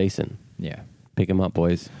decent. yeah, Pick him up,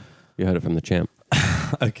 boys. You heard it from the champ.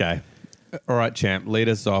 Okay. All right, champ. Lead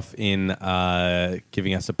us off in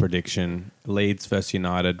giving us a prediction. Leeds versus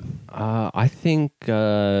United. I think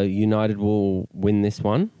United will win this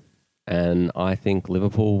one, and I think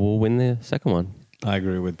Liverpool will win the second one. I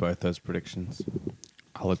agree with both those predictions.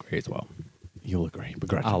 I'll agree as well. You'll agree.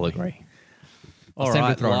 Begrudgingly. I'll agree. All I'll send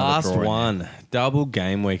right, to throw another last draw in one. Double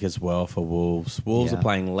game week as well for Wolves. Wolves Yeah. are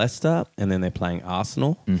playing Leicester and then they're playing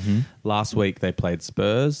Arsenal. Mm-hmm. Last week they played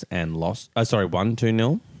Spurs and lost. Won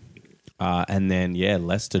 2-0. And then, yeah,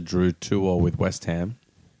 Leicester drew 2-2 with West Ham.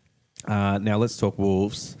 Now let's talk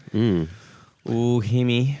Wolves. Ooh,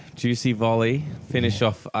 Himi, juicy volley. Finish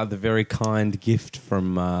off the very kind gift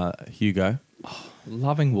from Hugo.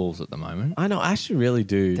 Loving Wolves at the moment. I know, I actually really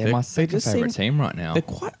do. They're my second just favorite seem- team right now. They're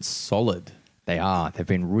quite solid. They are. They've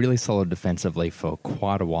been really solid defensively for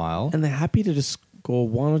quite a while. And they're happy to just score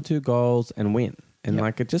 1 or 2 goals and win. And Yep.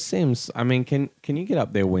 like it just seems. I mean, can you get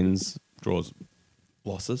up their wins, draws,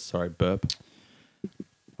 losses? Sorry, burp.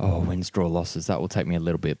 Oh, wins, draw, losses. That will take me a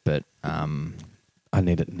little bit, but I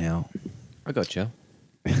need it now. I got you.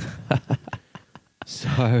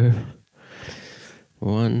 So,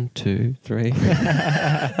 1, 2, 3.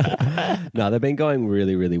 No, they've been going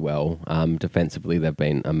really, really well. Defensively, they've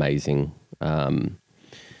been amazing.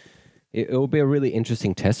 It will be a really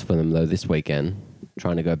interesting test for them, though, this weekend,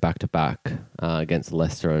 trying to go back to back against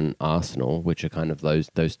Leicester and Arsenal, which are kind of those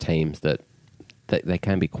teams that they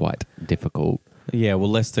can be quite difficult. Yeah, well,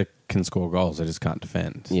 Leicester can score goals; they just can't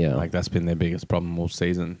defend. Yeah. like that's been their biggest problem all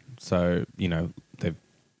season. So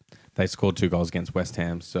they scored 2 goals against West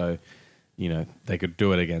Ham, so they could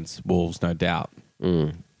do it against Wolves, no doubt.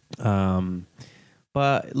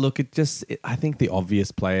 But look, I think the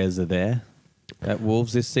obvious players are there at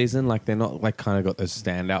Wolves this season. Like they're not like kind of got those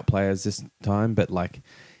standout players this time, but like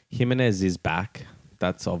Jimenez is back.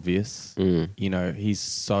 That's obvious. He's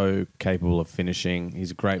so capable of finishing. He's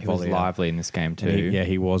a great he was volleyer. lively in this game too. And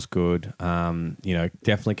he was good.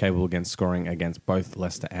 Definitely capable against scoring against both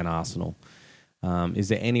Leicester and Arsenal. Is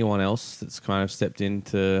there anyone else that's kind of stepped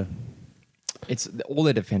into? It's all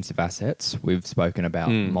their defensive assets we've spoken about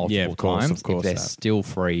multiple yeah, of course, times. of course if they're that. still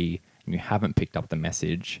free and you haven't picked up the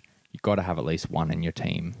message, you've got to have at least one in your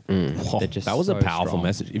team. Whoa, They're just that was a so powerful strong.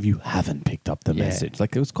 message. If you haven't picked up the Yeah. message,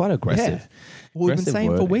 like it was quite aggressive. Well, we've been Aggressive saying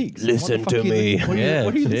for wording. weeks. Listen What the fuck to are you- me. What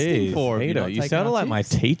are you listening geez, for? if you're Peter, not you taking sounded our like my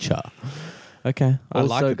tips? teacher. Okay, I Also,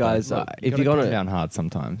 like it, though. guys, Look, if you you're gotta gonna come down hard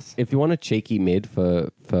sometimes. if you want a cheeky mid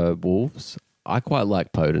for Wolves, I quite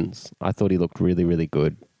like Podence. I thought he looked really, really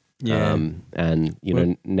good. Yeah. And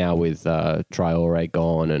now with Traore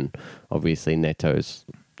gone and obviously Neto's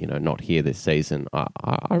not here this season,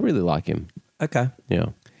 I really like him. okay. Yeah,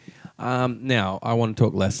 Now I want to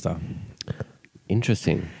talk Leicester.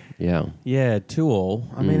 interesting. Yeah, Yeah,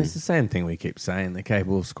 2-2. I mean, it's the same thing we keep saying. They're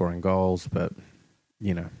capable of scoring goals, but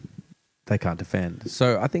they can't defend.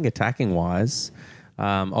 So I think attacking wise,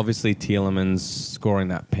 obviously Tielemans scoring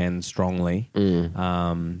that pen strongly.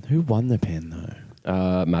 Who won the pen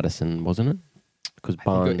though? Madison, wasn't it? Because I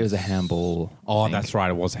Barnes. think it was a handball. Oh, I think. that's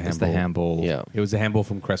right. It was a handball. It's the handball. Yeah, It was a handball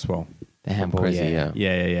from Cresswell. The handball. Crazy, yeah.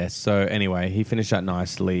 Yeah. So anyway, he finished that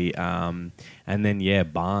nicely. And then,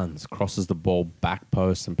 Barnes crosses the ball back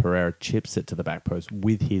post and Pereira chips it to the back post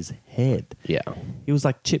with his head. yeah. He was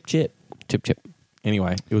like, chip. Chip.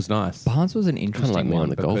 Anyway, it was nice. Barnes was an interesting like me one on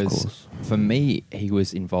the golf because course. for me, he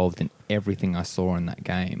was involved in everything I saw in that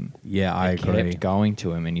game. Yeah, I They agree. kept going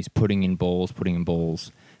to him and he's putting in balls, but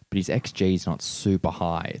his XG is not super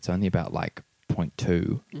high. It's only about like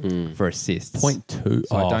 0.2 for assists. 0.2.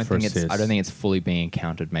 So I don't for think assists. it's fully being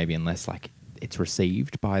counted. Maybe unless like it's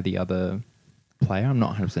received by the other player. I'm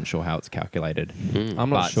not 100% sure how it's calculated.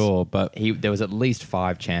 I'm not But sure, but there was at least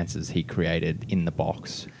 5 chances he created in the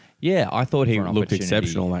box. yeah, I thought he For an looked opportunity.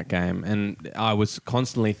 exceptional in that game. And I was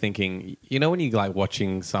constantly thinking, when you like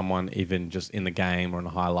watching someone even just in the game or in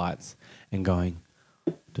the highlights and going,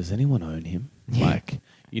 does anyone own him? Like,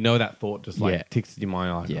 that thought just like Yeah. ticks in your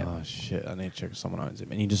mind like, Yeah. oh shit, I need to check if someone owns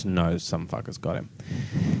him. And you just know some fucker's got him.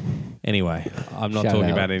 Anyway, I'm not Shout talking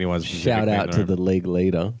out. about anyone's specific Shout out name, to no. the league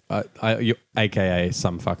leader. AKA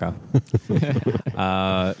some fucker.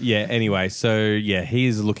 Anyway, so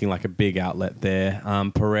he's looking like a big outlet there.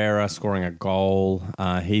 Pereira scoring a goal.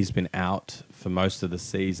 He's been out for most of the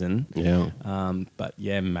season. Yeah. But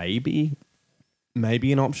maybe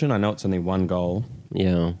maybe an option. I know it's only one goal.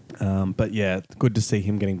 Yeah. But yeah, it's good to see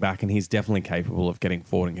him getting back, and he's definitely capable of getting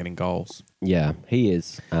forward and getting goals. Yeah, he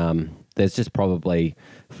is. There's just probably,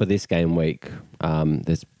 for this game week,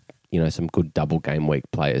 there's, some good double game week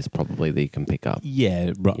players probably that you can pick up.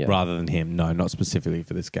 Yeah, Yeah. rather than him. No, not specifically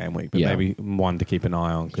for this game week, but Yeah. maybe one to keep an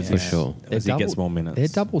eye on because For sure. as he gets more minutes. Their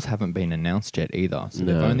doubles haven't been announced yet either. So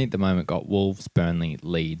they've No. only at the moment got Wolves, Burnley,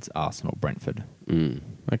 Leeds, Arsenal, Brentford.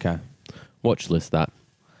 Okay. Watch list that.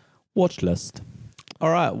 Watch list. All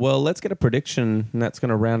right. Well, let's get a prediction, and that's going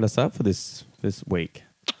to round us up for this week.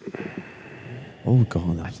 Oh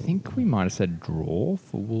God, I think we might have said draw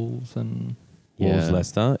for Wolves and Wolves, Yeah.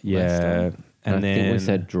 Leicester. Yeah, Leicester. And I then think we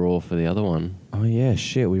said draw for the other one. oh yeah,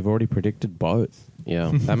 shit. We've already predicted both. Yeah.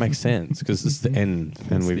 That makes sense because it's the end,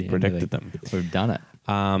 and It's the we've end predicted of the- them. we've done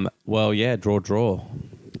it. Well, yeah, draw.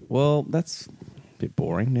 Well, that's a bit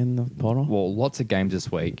boring in the Potter. Well, lots of games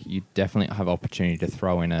this week. You definitely have opportunity to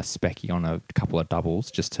throw in a specky on a couple of doubles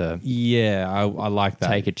just to Yeah, I like that.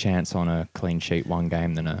 take a chance on a clean sheet one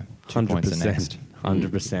game than a 2 points the next.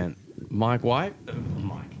 100%. Mike, why?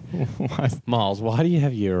 Miles, why do you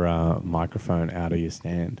have your microphone out of your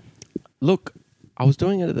stand? Look, I was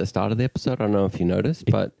doing it at the start of the episode. I don't know if you noticed,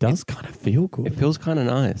 but it does kind of feel good. it feels kind of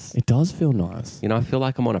nice. It does feel nice. I feel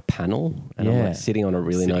like I'm on a panel and I'm Yeah. like sitting on a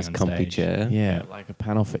really Sitting nice, on comfy stage. chair. Yeah, like a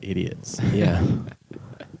panel for idiots. Yeah.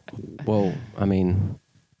 Well, I mean,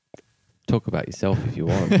 talk about yourself if you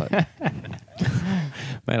want, but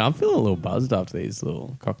Man, I'm feeling a little buzzed after these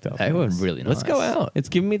little cocktails. They were really nice. let's go out. It's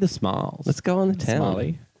giving me the smiles. Let's go on the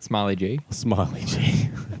town. Smiley G. Smiley G.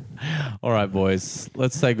 All right, boys.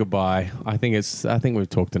 Let's say goodbye. I think we've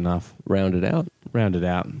talked enough. Round it out. Round it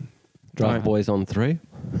out. Draft Right. boys on 3.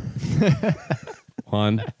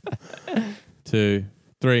 1, 2,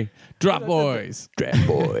 3. Drop boys. Draft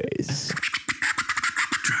boys.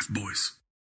 Draft Boys.